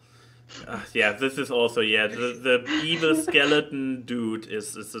 This is also the evil skeleton dude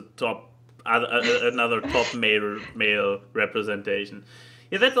is a top another top male representation.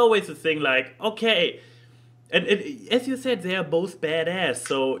 Yeah, that's always the thing. Like, okay, and as you said, they are both badass,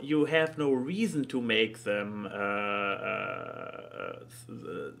 so you have no reason to make them. I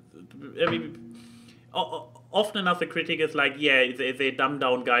mean. Often enough, the critic is like, they dumb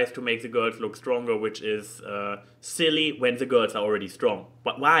down guys to make the girls look stronger, which is silly when the girls are already strong.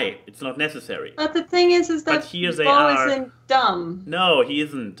 But why? It's not necessary. But the thing is that Bo isn't dumb. No, he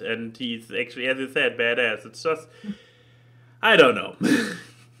isn't. And he's actually, as you said, badass. It's just, I don't know.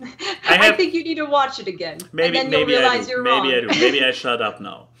 I think you need to watch it again. Maybe, and then you'll realize you're wrong. Maybe I do. Maybe I shut up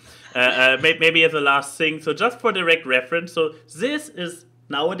now. Maybe as a last thing, so just for direct reference, so this is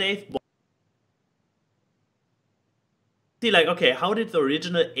nowadays. See, like, okay, how did the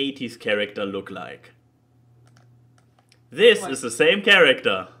original 80s character look like? This is the same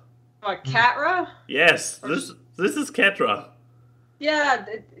character. What, Catra? Yes, this is Catra. Yeah,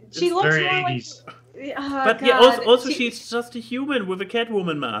 she looks very more 80s. like... But yeah, also she's just a human with a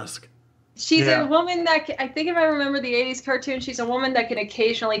Catwoman mask. She's a woman that I think if I remember the 80s cartoon, she's a woman that can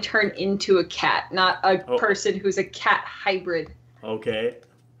occasionally turn into a cat, not a person who's a cat hybrid. Okay.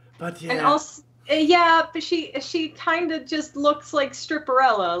 But yeah. And also, yeah, but she kind of just looks like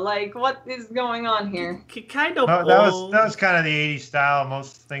Stripperella. Like, what is going on here? Kind of. That was kind of the 80s style.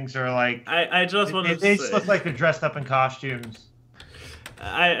 Most things are like. I just want to They just look like they're dressed up in costumes.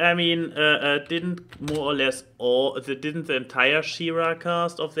 I mean, didn't more or less didn't the entire She-Ra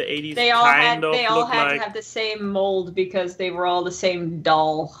cast of the 80s they all had to have the same mold because they were all the same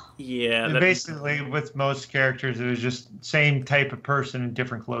doll. Yeah. And basically, with most characters, it was just same type of person in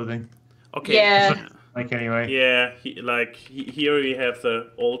different clothing. Okay. Yeah. Like anyway. Yeah, here we have the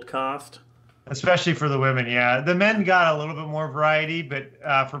old cast. Especially for the women, yeah. The men got a little bit more variety, but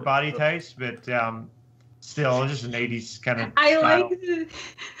for body types, but. Still, just an 80s kind of I style. like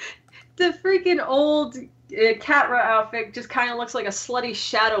the freaking old Catra outfit just kind of looks like a slutty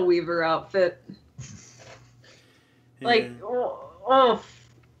Shadow Weaver outfit. Like,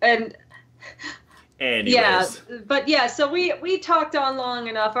 and... Anyways. Yeah, but yeah, so we talked on long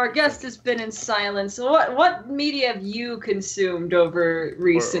enough. Our guest has been in silence. So what media have you consumed over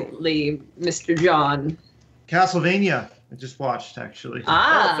recently, Mr. John? Castlevania. I just watched, actually.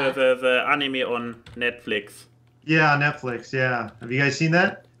 The anime on Netflix. Yeah, Netflix, yeah. Have you guys seen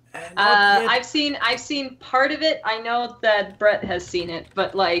that? I've seen part of it. I know that Brett has seen it,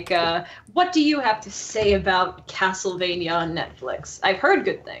 but like, what do you have to say about Castlevania on Netflix? I've heard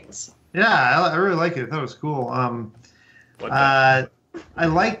good things. Yeah, I really like it. I thought it was cool. I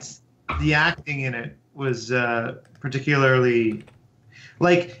liked the acting in it. Was particularly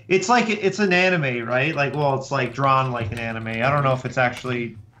like it's an anime, right? Like, well, it's like drawn like an anime. I don't know if it's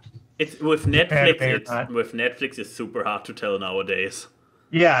actually. It's with Netflix. It's super hard to tell nowadays.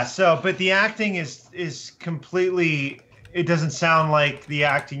 Yeah. So, but the acting is completely. It doesn't sound like the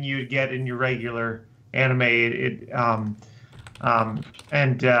acting you'd get in your regular anime.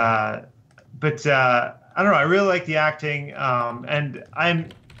 But I don't know. I really like the acting, and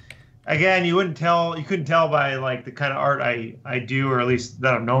you couldn't tell by like the kind of art I do, or at least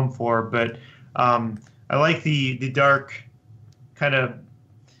that I'm known for. But I like the dark, kind of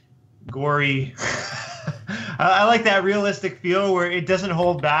gory. I like that realistic feel where it doesn't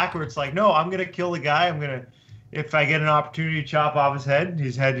hold back. Where it's like, no, I'm gonna kill the guy. If I get an opportunity to chop off his head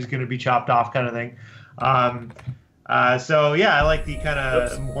is gonna be chopped off, kind of thing. So yeah, I like the kind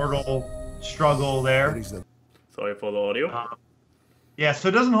of mortal struggle there. Sorry for the audio. Yeah, so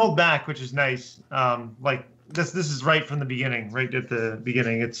it doesn't hold back, which is nice. Like this is right from the beginning, right at the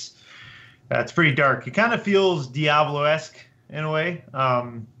beginning. It's pretty dark. It kind of feels Diablo-esque in a way.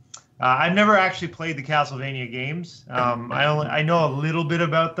 I've never actually played the Castlevania games. I know a little bit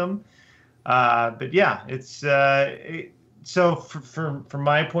about them, but yeah, it's so from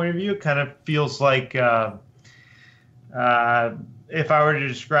my point of view, it kind of feels like. If I were to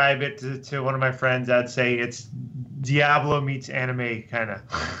describe it to one of my friends, I'd say it's Diablo meets anime, kind of.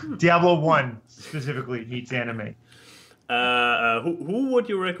 Diablo 1 specifically meets anime. Who would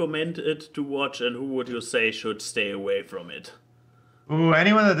you recommend it to watch, and who would you say should stay away from it? Ooh,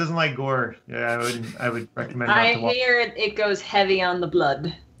 anyone that doesn't like gore, yeah, I would recommend. I hear it goes heavy on the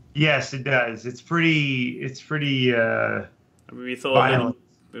blood. Yes, it does. It's pretty. We saw a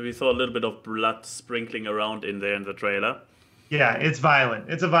little bit of blood sprinkling around in there in the trailer. Yeah, it's violent.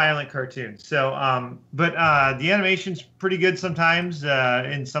 It's a violent cartoon. So, but the animation's pretty good sometimes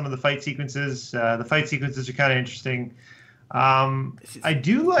in some of the fight sequences. The fight sequences are kind of interesting. I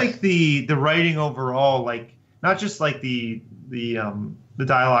do like the writing overall, like not just like the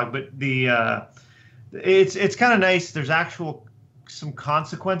dialogue, but it's kind of nice. There's some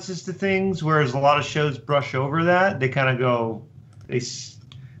consequences to things, whereas a lot of shows brush over that. They kind of go,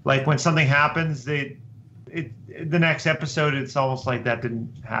 like when something happens, the next episode, it's almost like that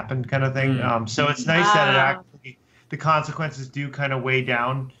didn't happen, kind of thing. So it's nice that it actually the consequences do kind of weigh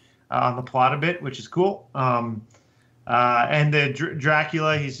down on the plot a bit, which is cool. And the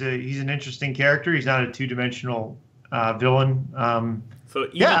Dracula, he's an interesting character. He's not a two-dimensional villain. I don't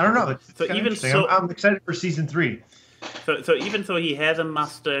know. I'm excited for season 3. So even though he has a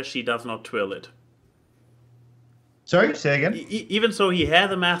mustache, he does not twirl it. Sorry, say again. Even so, he has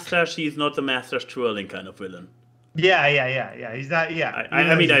a mustache. He's not the mustache twirling kind of villain. Yeah. He's not. Yeah.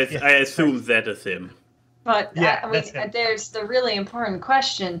 I assume that is him. But there's the really important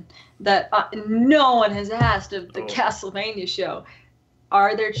question that no one has asked of the Castlevania show: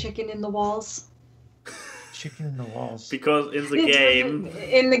 are there chicken in the walls? Chicken in the walls. Because in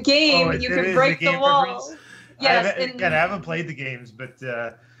the game, you can break the walls. Yes, I haven't played the games, but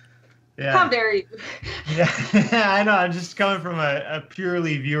yeah. How dare you? Yeah, I know. I'm just coming from a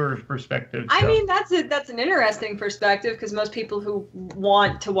purely viewer perspective. So. I mean, that's an interesting perspective because most people who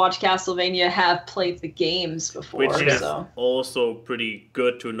want to watch Castlevania have played the games before. Which is also pretty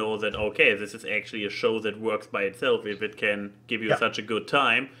good to know that, okay, this is actually a show that works by itself if it can give you such a good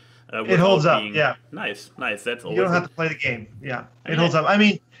time. It holds up, yeah. Nice. That's always. You don't have to play the game. Yeah, it holds up. I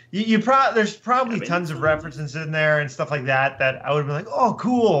mean, there's probably tons of references in there and stuff like that I would have been like, oh,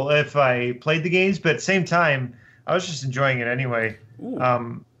 cool, if I played the games. But at the same time, I was just enjoying it anyway.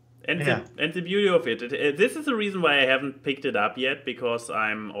 And the beauty of it, this is the reason why I haven't picked it up yet, because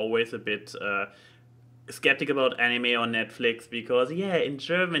I'm always a bit skeptical about anime on Netflix, because in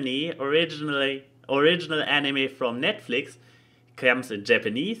Germany, original anime from Netflix comes in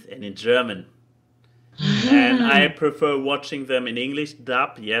Japanese and in German. And I prefer watching them in English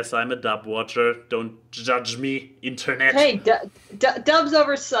dub. Yes, I'm a dub watcher. Don't judge me, internet. Hey, dubs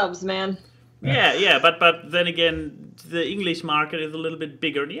over subs, man. Yeah, but then again, the English market is a little bit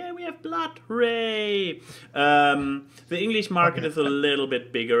bigger. Yeah, we have blood, hooray! The English market is a little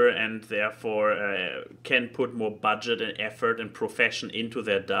bit bigger and therefore can put more budget and effort and profession into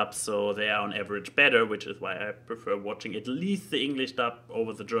their dubs, so they are on average better, which is why I prefer watching at least the English dub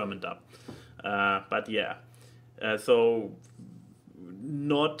over the German dub. So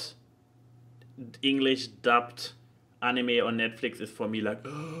not English dubbed anime on Netflix is for me like,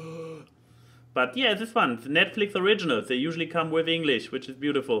 but yeah, this one, the Netflix originals, they usually come with English, which is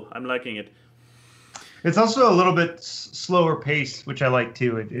beautiful. I'm liking it. It's also a little bit slower paced, which I like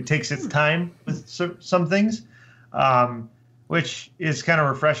too. It takes its time with some things, which is kind of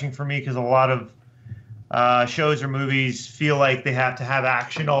refreshing for me because a lot of shows or movies feel like they have to have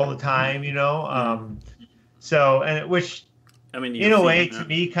action all the time, which in a way to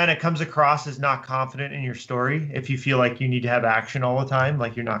me kind of comes across as not confident in your story if you feel like you need to have action all the time,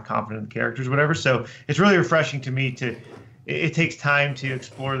 like you're not confident in the characters, whatever. So it's really refreshing to me it takes time to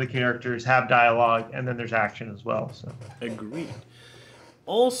explore the characters, have dialogue, and then there's action as well. So agreed.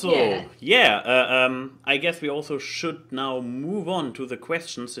 Also, I guess we also should now move on to the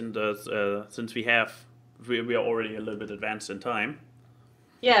questions since we are already a little bit advanced in time.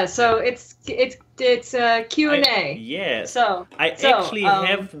 Yeah, so it's Q&A. Yes. I actually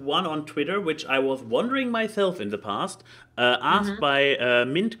have one on Twitter, which I was wondering myself in the past, asked by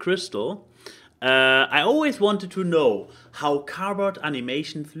Mint Crystal. I always wanted to know how CarBot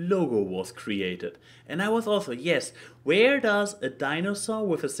Animation's logo was created. And I was also, where does a dinosaur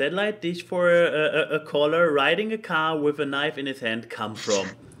with a satellite dish for a collar riding a car with a knife in his hand come from?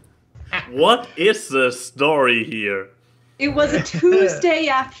 What is the story here? It was a Tuesday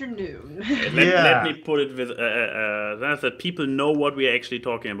afternoon. Let me put it with that people know what we are actually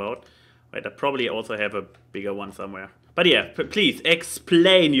talking about. Right, I probably also have a bigger one somewhere. But yeah, please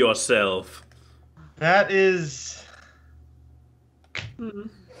explain yourself. That is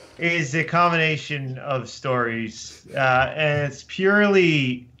a combination of stories, and it's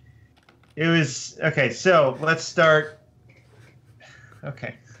purely. It was okay. So let's start.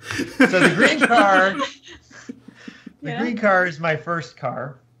 Okay, so the green car. The green car is my first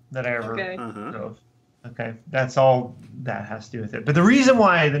car that I ever drove. Okay, that's all that has to do with it. But the reason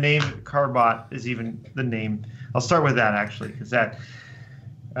why the name CarBot is even the name, I'll start with that actually, because that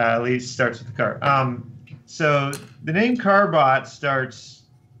at least starts with the car. So the name CarBot starts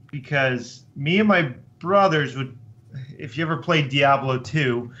because me and my brothers would, if you ever played Diablo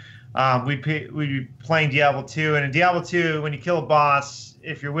 2, we'd be playing Diablo 2, and in Diablo 2, when you kill a boss,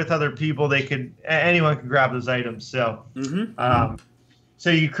 if you're with other people, anyone can grab those items. So,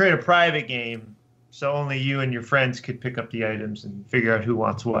 so you create a private game, so only you and your friends could pick up the items and figure out who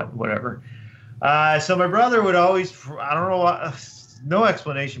wants what, whatever. So my brother would always, I don't know, no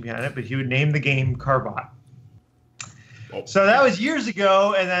explanation behind it, but he would name the game CarBot. So that was years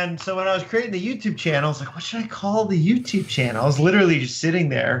ago, and then so when I was creating the YouTube channel, I was like, what should I call the YouTube channel? I was literally just sitting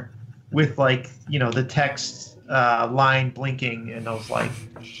there with the text line blinking, and I was like,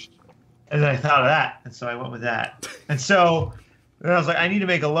 and then I thought of that, and so I went with that. And so then I was like, I need to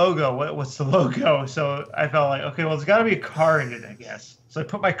make a logo. What's the logo? So I felt like, okay, well, there's got to be a car in it, I guess. So I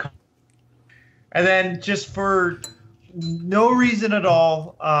put my car, and then just for no reason at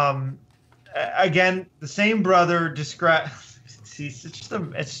all, again, the same brother describe. See, it's just a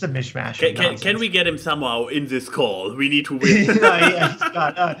mishmash. Can we get him somehow in this call? We need to win. Yeah, he's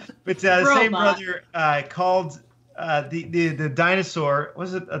not. But the same brother called the dinosaur.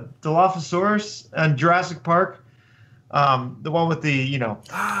 Was it a Dilophosaurus on Jurassic Park? The one with the yeah.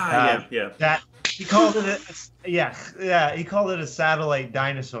 That he called it he called it a satellite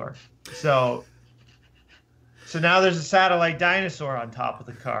dinosaur. So now there's a satellite dinosaur on top of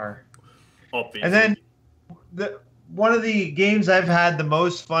the car. Obviously. And then one of the games I've had the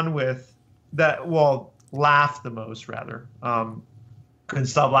most fun with, laughed the most rather, couldn't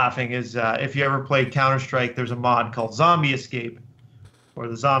stop laughing, is if you ever played Counter-Strike, there's a mod called Zombie Escape, or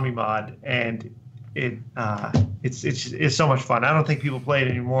the Zombie mod, and it's so much fun. I don't think people play it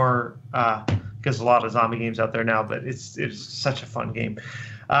anymore because a lot of zombie games out there now, but it's such a fun game.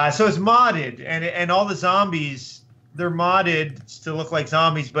 So it's modded, and all the zombies, they're modded to look like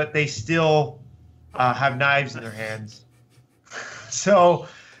zombies, but they still have knives in their hands. So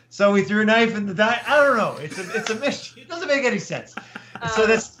we threw a knife in the I don't know. It's a mystery. It doesn't make any sense. So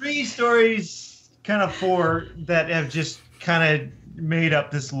that's 3 stories, kind of 4, that have just kind of made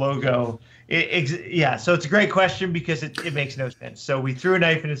up this logo. So it's a great question because it makes no sense. So we threw a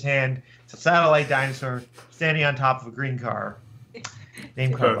knife in his hand. It's a satellite dinosaur standing on top of a green car.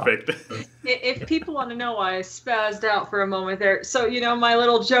 Named CarBot. Perfect. If people want to know why I spazzed out for a moment there, so my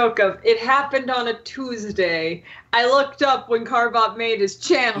little joke of it happened on a Tuesday. I looked up when CarBot made his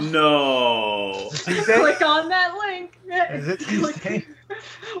channel. No. Click on that link. Is it Tuesday?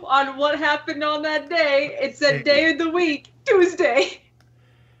 On what happened on that day, it said day of the week, Tuesday.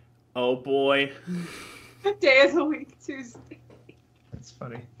 Oh boy. Day of the week, Tuesday. That's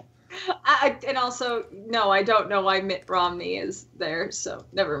funny. And also, no, I don't know why Mitt Romney is there, so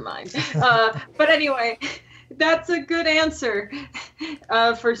never mind. But anyway, that's a good answer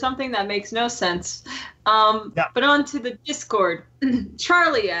for something that makes no sense. But on to the Discord.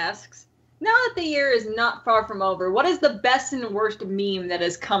 Charlie asks, now that the year is not far from over, what is the best and worst meme that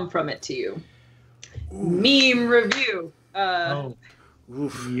has come from it to you? Ooh. Meme review.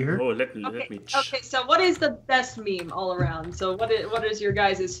 Year? Oh, let me. Okay, so what is the best meme all around? So what is your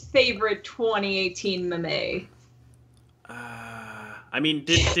guys' favorite 2018 meme? I mean,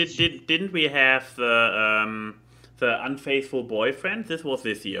 didn't we have the unfaithful boyfriend? This was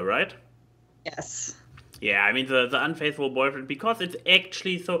this year, right? Yes. Yeah, I mean the unfaithful boyfriend, because it's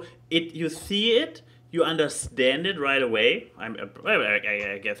actually you see it, you understand it right away.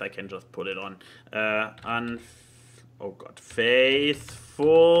 I guess I can just put it on. Oh god,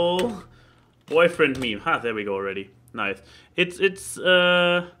 faithful boyfriend meme. There we go already. Nice. It's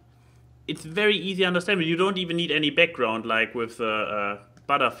very easy to understand. You don't even need any background like with the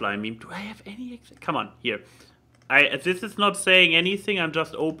butterfly meme. Do I have any? Come on, here. This is not saying anything. I'm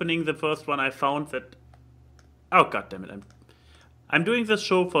just opening the first one I found that. Oh god damn it! I'm doing this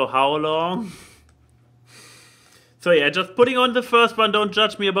show for how long? So yeah, just putting on the first one. Don't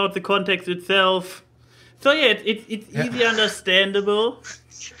judge me about the context itself. So yeah, it's easy understandable.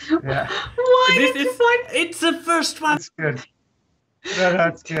 Yeah. It's the first one. That's good. No,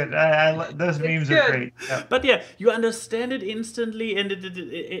 that's good. Those memes are great. Yeah. But yeah, you understand it instantly, and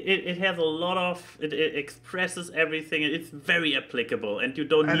it has a lot of it expresses everything, and it's very applicable, and you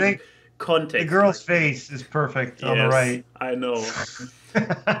don't need context. The girl's face is perfect on the right. I know.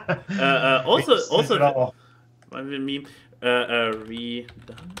 Also, meme redone.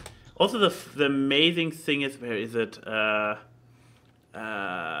 Also, the amazing thing is, where is it? Okay,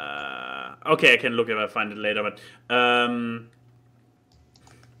 I can look if I find it later, but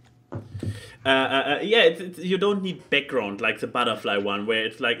you don't need background like the butterfly one, where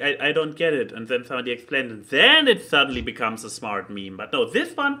it's like I don't get it, and then somebody explains it, then it suddenly becomes a smart meme. But no,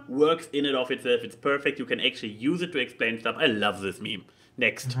 this one works in and of itself. It's perfect. You can actually use it to explain stuff. I love this meme.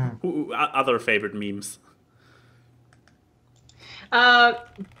 Next, other favorite memes?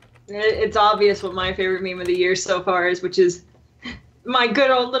 It's obvious what my favorite meme of the year so far is, which is my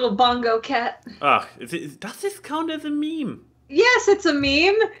good old little bongo cat. Does this count as a meme? Yes, it's a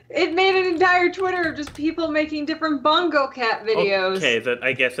meme. It made an entire Twitter of just people making different bongo cat videos. Okay,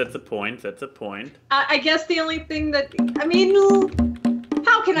 I guess that's a point. I guess the only thing that,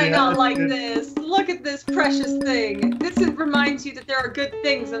 how can I not like this? Look at this precious thing. This reminds you that there are good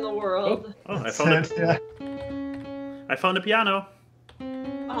things in the world. I found it. I found a piano.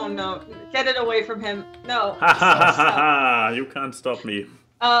 Oh no, get it away from him. No. Stop. You can't stop me.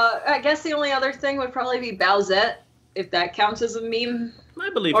 I guess the only other thing would probably be Bowsette, if that counts as a meme. I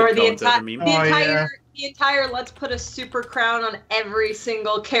believe it counts as a meme. the entire let's put a super crown on every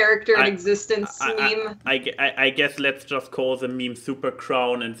single character in existence meme. I guess let's just call the meme Super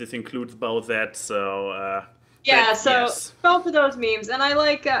Crown, and this includes both that. So yeah, so yes. Both of those memes, and I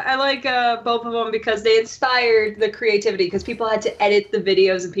like both of them because they inspired the creativity. Because people had to edit the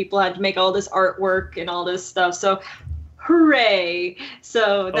videos and people had to make all this artwork and all this stuff. So. Hooray!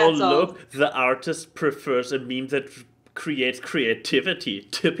 So that's all. Oh, look, the artist prefers a meme that creates creativity.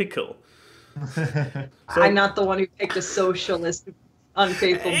 Typical. I'm not the one who picked a socialist,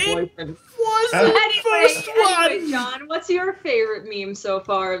 unfaithful boyfriend. Anyway, John, what's your favorite meme so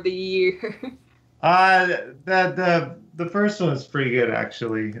far of the year? The first one is pretty good,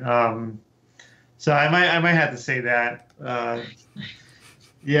 actually. So I might have to say that.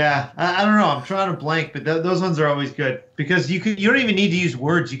 Yeah, I don't know. I'm trying to blank, but those ones are always good because you don't even need to use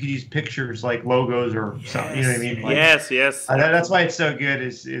words. You could use pictures like logos or something. You know what I mean? Like, yes. That's why it's so good.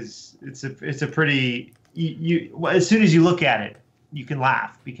 Is it's a pretty as soon as you look at it, you can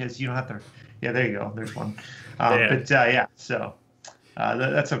laugh because you don't have to. Yeah, there you go. There's one. But yeah, so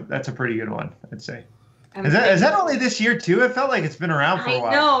that's a pretty good one, I'd say. Is that only this year too? It felt like it's been around for a while.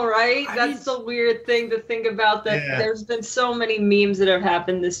 I know, right? That's the weird thing to think about. That there's been so many memes that have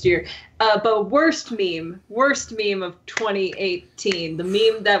happened this year. But worst meme of 2018. The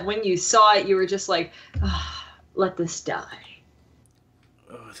meme that when you saw it, you were just like, let this die.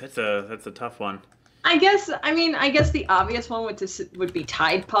 Oh, that's a tough one. I guess the obvious one would be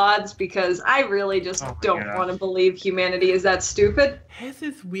Tide Pods because I really just don't want to believe humanity is that stupid. That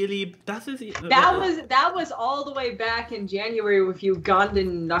was all the way back in January with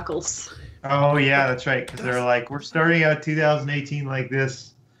Ugandan knuckles. Oh yeah, that's right. Because they're like, we're starting out 2018 like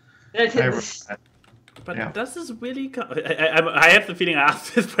this. But does this really count? I have the feeling I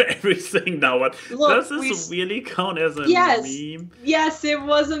ask this for everything now, but does this really count as a meme? Yes, it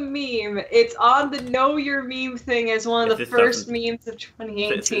was a meme. It's on the Know Your Meme thing as one of the first memes of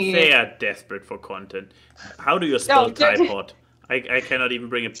 2018. They are desperate for content. How do you spell Tide? I cannot even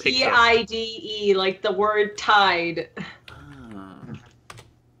bring a picture. TIDE, like the word tide.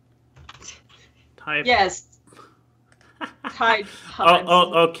 Type. Yes. Tide Pods.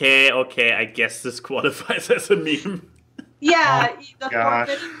 Okay. I guess this qualifies as a meme. Yeah, the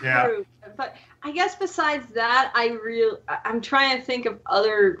forbidden fruit. But I guess besides that, I'm trying to think of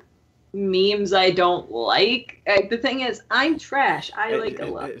other memes I don't like. The thing is, I'm trash. I like a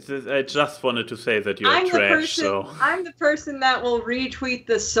lot. I just wanted to say that you're trash. I'm the person that will retweet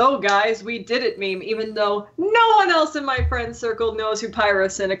the "So guys, we did it" meme, even though no one else in my friend circle knows who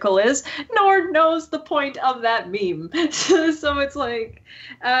Pyrocynical is, nor knows the point of that meme. So it's like,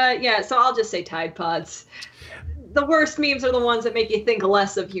 so I'll just say Tide Pods. The worst memes are the ones that make you think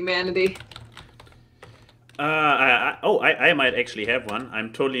less of humanity. I might actually have one.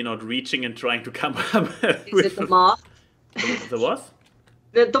 I'm totally not reaching and trying to come up with... Is it the moth? The what?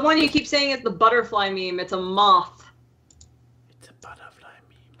 The one you keep saying is the butterfly meme. It's a moth. It's a butterfly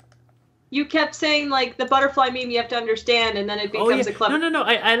meme. You kept saying, like, the butterfly meme you have to understand, and then it becomes a clever... No,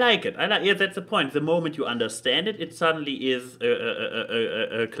 I like it. Yeah, that's the point. The moment you understand it, it suddenly is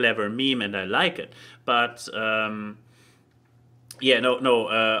a clever meme, and I like it. But... I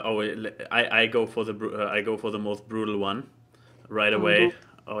go for the most brutal one right away.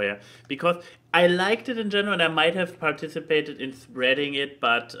 Oh yeah, because I liked it in general, and I might have participated in spreading it,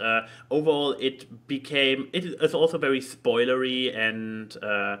 but overall it is also very spoilery, and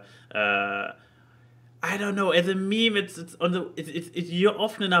I don't know. As a meme, you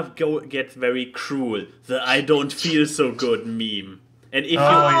often enough gets very cruel. The "I don't feel so good" meme. And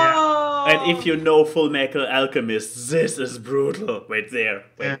if you know Full Metal Alchemist, this is brutal. Wait, where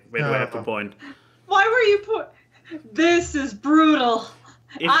do I have to point? Why were you This is brutal.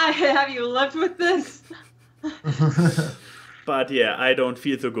 Have you lived with this? But yeah, I don't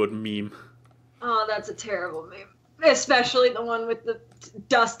feel so good meme. Oh, that's a terrible meme. Especially the one with the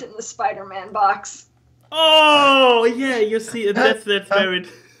dust in the Spider-Man box. Oh, yeah, you see, that's very...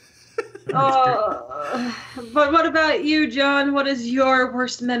 But what about you, John? What is your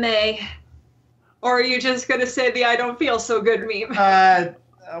worst meme? Or are you just going to say the "I don't feel so good" meme?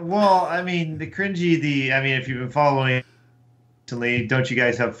 Well, I mean, the cringy, if you've been following recently, don't you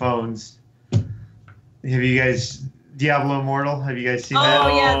guys have phones? Have you guys, Diablo Immortal, have you guys seen that? Oh,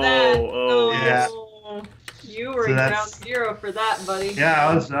 yeah, that. Yeah. You were in ground zero for that, buddy. Yeah,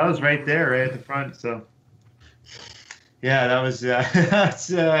 I was right there, right at the front, so. Yeah, that was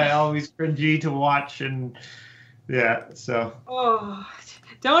that's always cringy to watch, and yeah, so. Oh,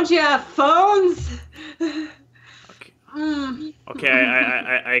 don't you have phones?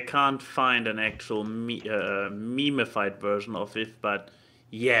 Okay, I can't find an actual memeified version of it, but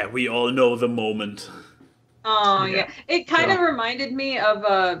Yeah, we all know the moment. Oh yeah. It kind of reminded me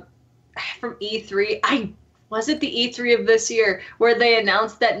of from E3. Was it the E3 of this year where they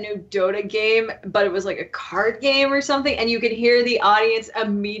announced that new Dota game, but it was like a card game or something, and you could hear the audience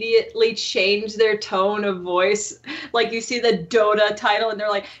immediately change their tone of voice. Like you see the Dota title and they're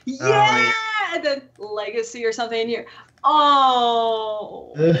like, yeah, and then Legacy or something, and you're,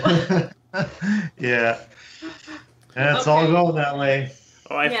 oh. Yeah. And it's all going that way.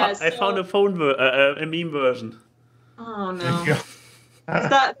 Oh, I found a meme version. Oh no.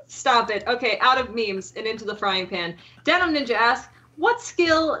 Stop it. Okay, out of memes and into the frying pan. Denim Ninja asks, what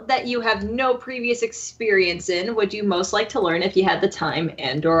skill that you have no previous experience in would you most like to learn if you had the time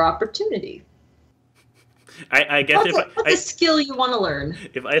and or opportunity? I guess what's a skill you want to learn?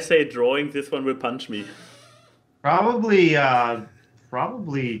 If I say drawing, this one will punch me. Probably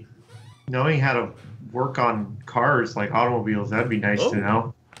knowing how to work on cars like automobiles. That'd be nice to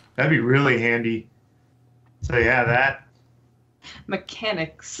know. That'd be really handy. So yeah, that.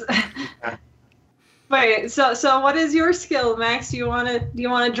 Mechanics. Wait, so what is your skill, Max? Do you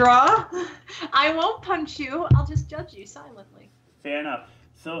wanna draw? I won't punch you. I'll just judge you silently. Fair enough.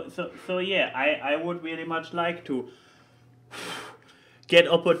 So yeah, I would really much like to get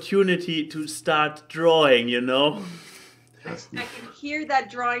opportunity to start drawing, you know? I can hear that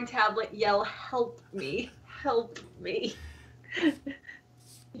drawing tablet yell, help me, help me.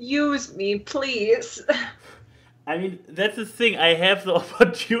 Use me, please. I mean, that's the thing, I have the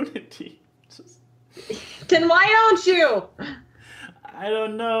opportunity. Then why don't you? I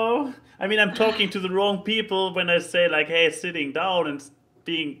don't know. I mean, I'm talking to the wrong people when I say, like, hey, sitting down and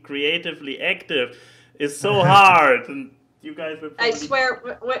being creatively active is so hard. And you guys will probably... I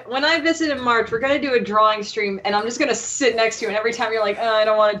swear, when I visit in March, we're going to do a drawing stream, and I'm just going to sit next to you, and every time you're like, oh, I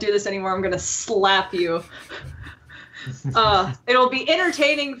don't want to do this anymore, I'm going to slap you. It'll be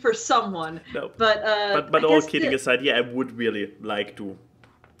entertaining for someone. No. But all kidding aside, yeah, I would really like to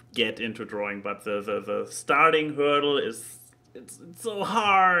get into drawing, but the starting hurdle is it's so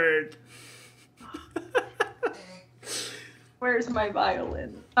hard. Where's my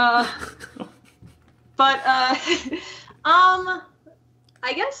violin? I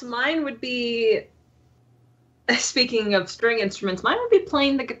guess mine would be, speaking of string instruments, mine would be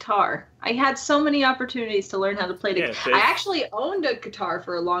playing the guitar. I had so many opportunities to learn how to play the guitar. I actually owned a guitar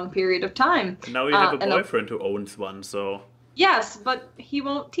for a long period of time. Now you have a boyfriend who owns one, so... Yes, but he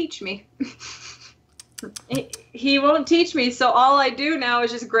won't teach me. He won't teach me, so all I do now is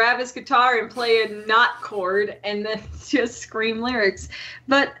just grab his guitar and play a not chord and then just scream lyrics.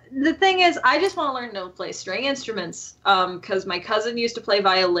 But the thing is, I just want to learn to play string instruments, because my cousin used to play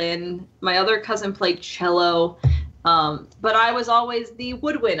violin, my other cousin played cello, but I was always the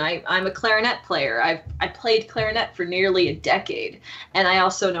woodwind. I'm a clarinet player. I played clarinet for nearly a decade, and I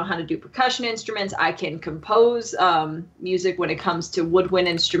also know how to do percussion instruments. I can compose music when it comes to woodwind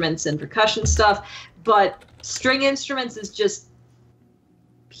instruments and percussion stuff. But string instruments is just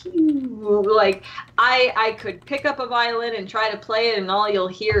like I could pick up a violin and try to play it, and all you'll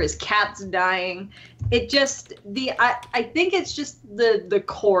hear is cats dying. It just I think it's just the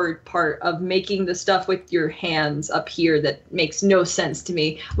chord part of making the stuff with your hands up here that makes no sense to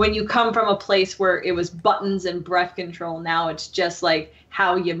me. When you come from a place where it was buttons and breath control, now it's just like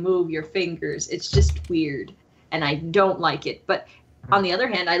how you move your fingers. It's just weird, and I don't like it. But on the other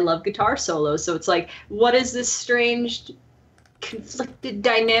hand, I love guitar solos, so it's like, what is this strange, conflicted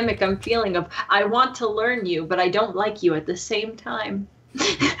dynamic I'm feeling of, I want to learn you, but I don't like you at the same time.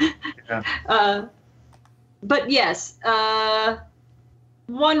 Yeah. But yes,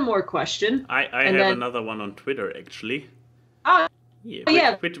 one more question. I have another one on Twitter, actually. Oh,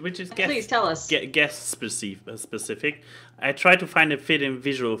 yeah. Which is please tell us. Guest specific. I tried to find a fitting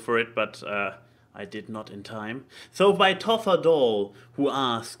visual for it, but... I did not in time. So by Toffer Doll, who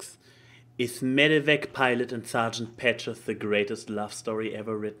asks, is Medevac Pilot and Sergeant Patches the greatest love story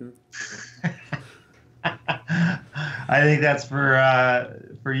ever written? I think that's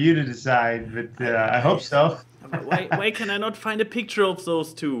for you to decide, but I hope so. Why can I not find a picture of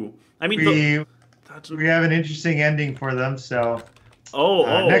those two? I mean, we have an interesting ending for them, so.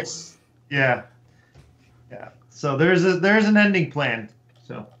 Next, yeah. So there's an ending planned.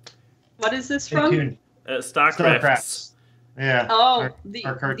 So. What is this from? StarCraft. Yeah. Oh,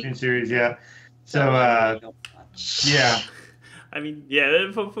 our cartoon series. Yeah. So yeah. I mean,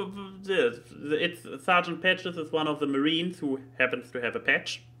 yeah. It's Sergeant Patches is one of the Marines who happens to have a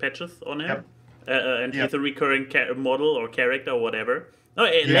patches on him, and he's a recurring model or character or whatever. No,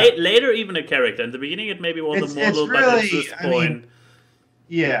 later even a character. In the beginning, it maybe was a model, but at this point,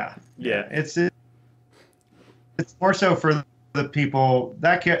 yeah. It's more so for the people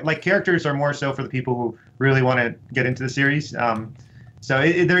that characters are more so for the people who really want to get into the series. So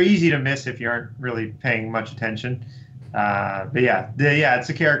they're easy to miss if you aren't really paying much attention. But yeah, it's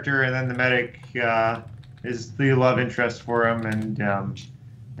a character, and then the medic is the love interest for him, and they've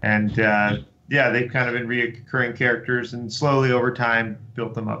kind of been reoccurring characters, and slowly over time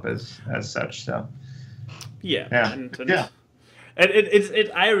built them up as such. So I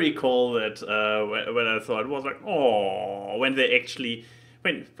recall that when I thought it was like, oh, when they actually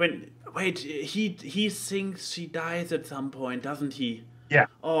he thinks she dies at some point, doesn't he? Yeah.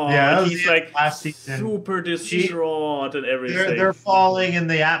 Oh, yeah, he's like last season. Super distraught and everything. They're falling, and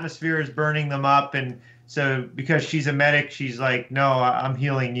the atmosphere is burning them up, and so because she's a medic, she's like, no, I'm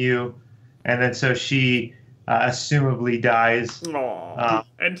healing you, and then so she assumably dies.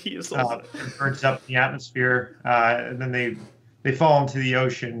 And he is also burns up the atmosphere, and then they fall into the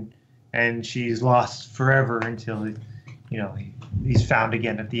ocean, and she's lost forever until he's found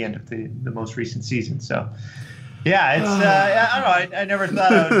again at the end of the most recent season. So. Yeah, it's I don't know. I never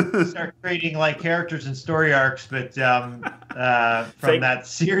thought I would start creating like characters and story arcs, but from that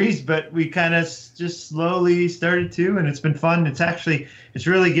series. But we kind of just slowly started to, and it's been fun. It's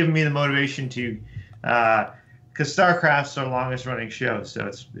really given me the motivation to, because StarCraft's our longest running show,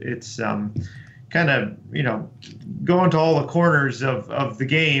 so it's kind of going to all the corners of the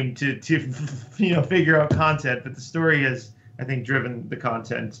game to figure out content. But the story has, I think, driven the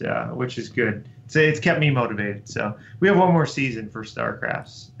content, which is good. So it's kept me motivated. So we have one more season for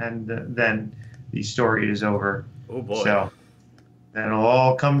StarCrafts, and then the story is over. Oh boy! So then it'll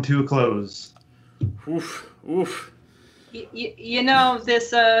all come to a close. Oof.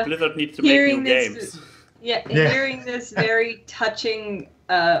 This Blizzard needs to make new games. Hearing this very touching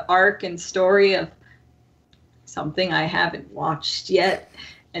arc and story of something I haven't watched yet,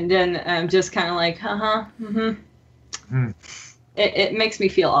 and then I'm just kind of like, It makes me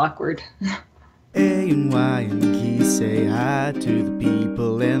feel awkward. A and Y and Key say hi to the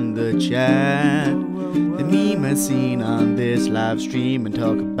people in the chat. The meme is seen on this live stream and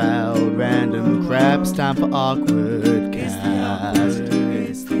talk about random crap. It's time for Awkward Cast.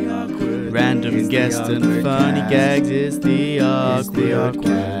 Random guests and funny gags. It's the Awkward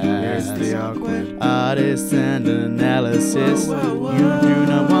Cast. Artists and analysis. You do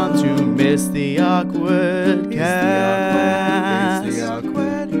not want to miss the Awkward Cast.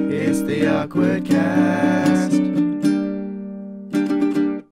 It's the Awkward Cast.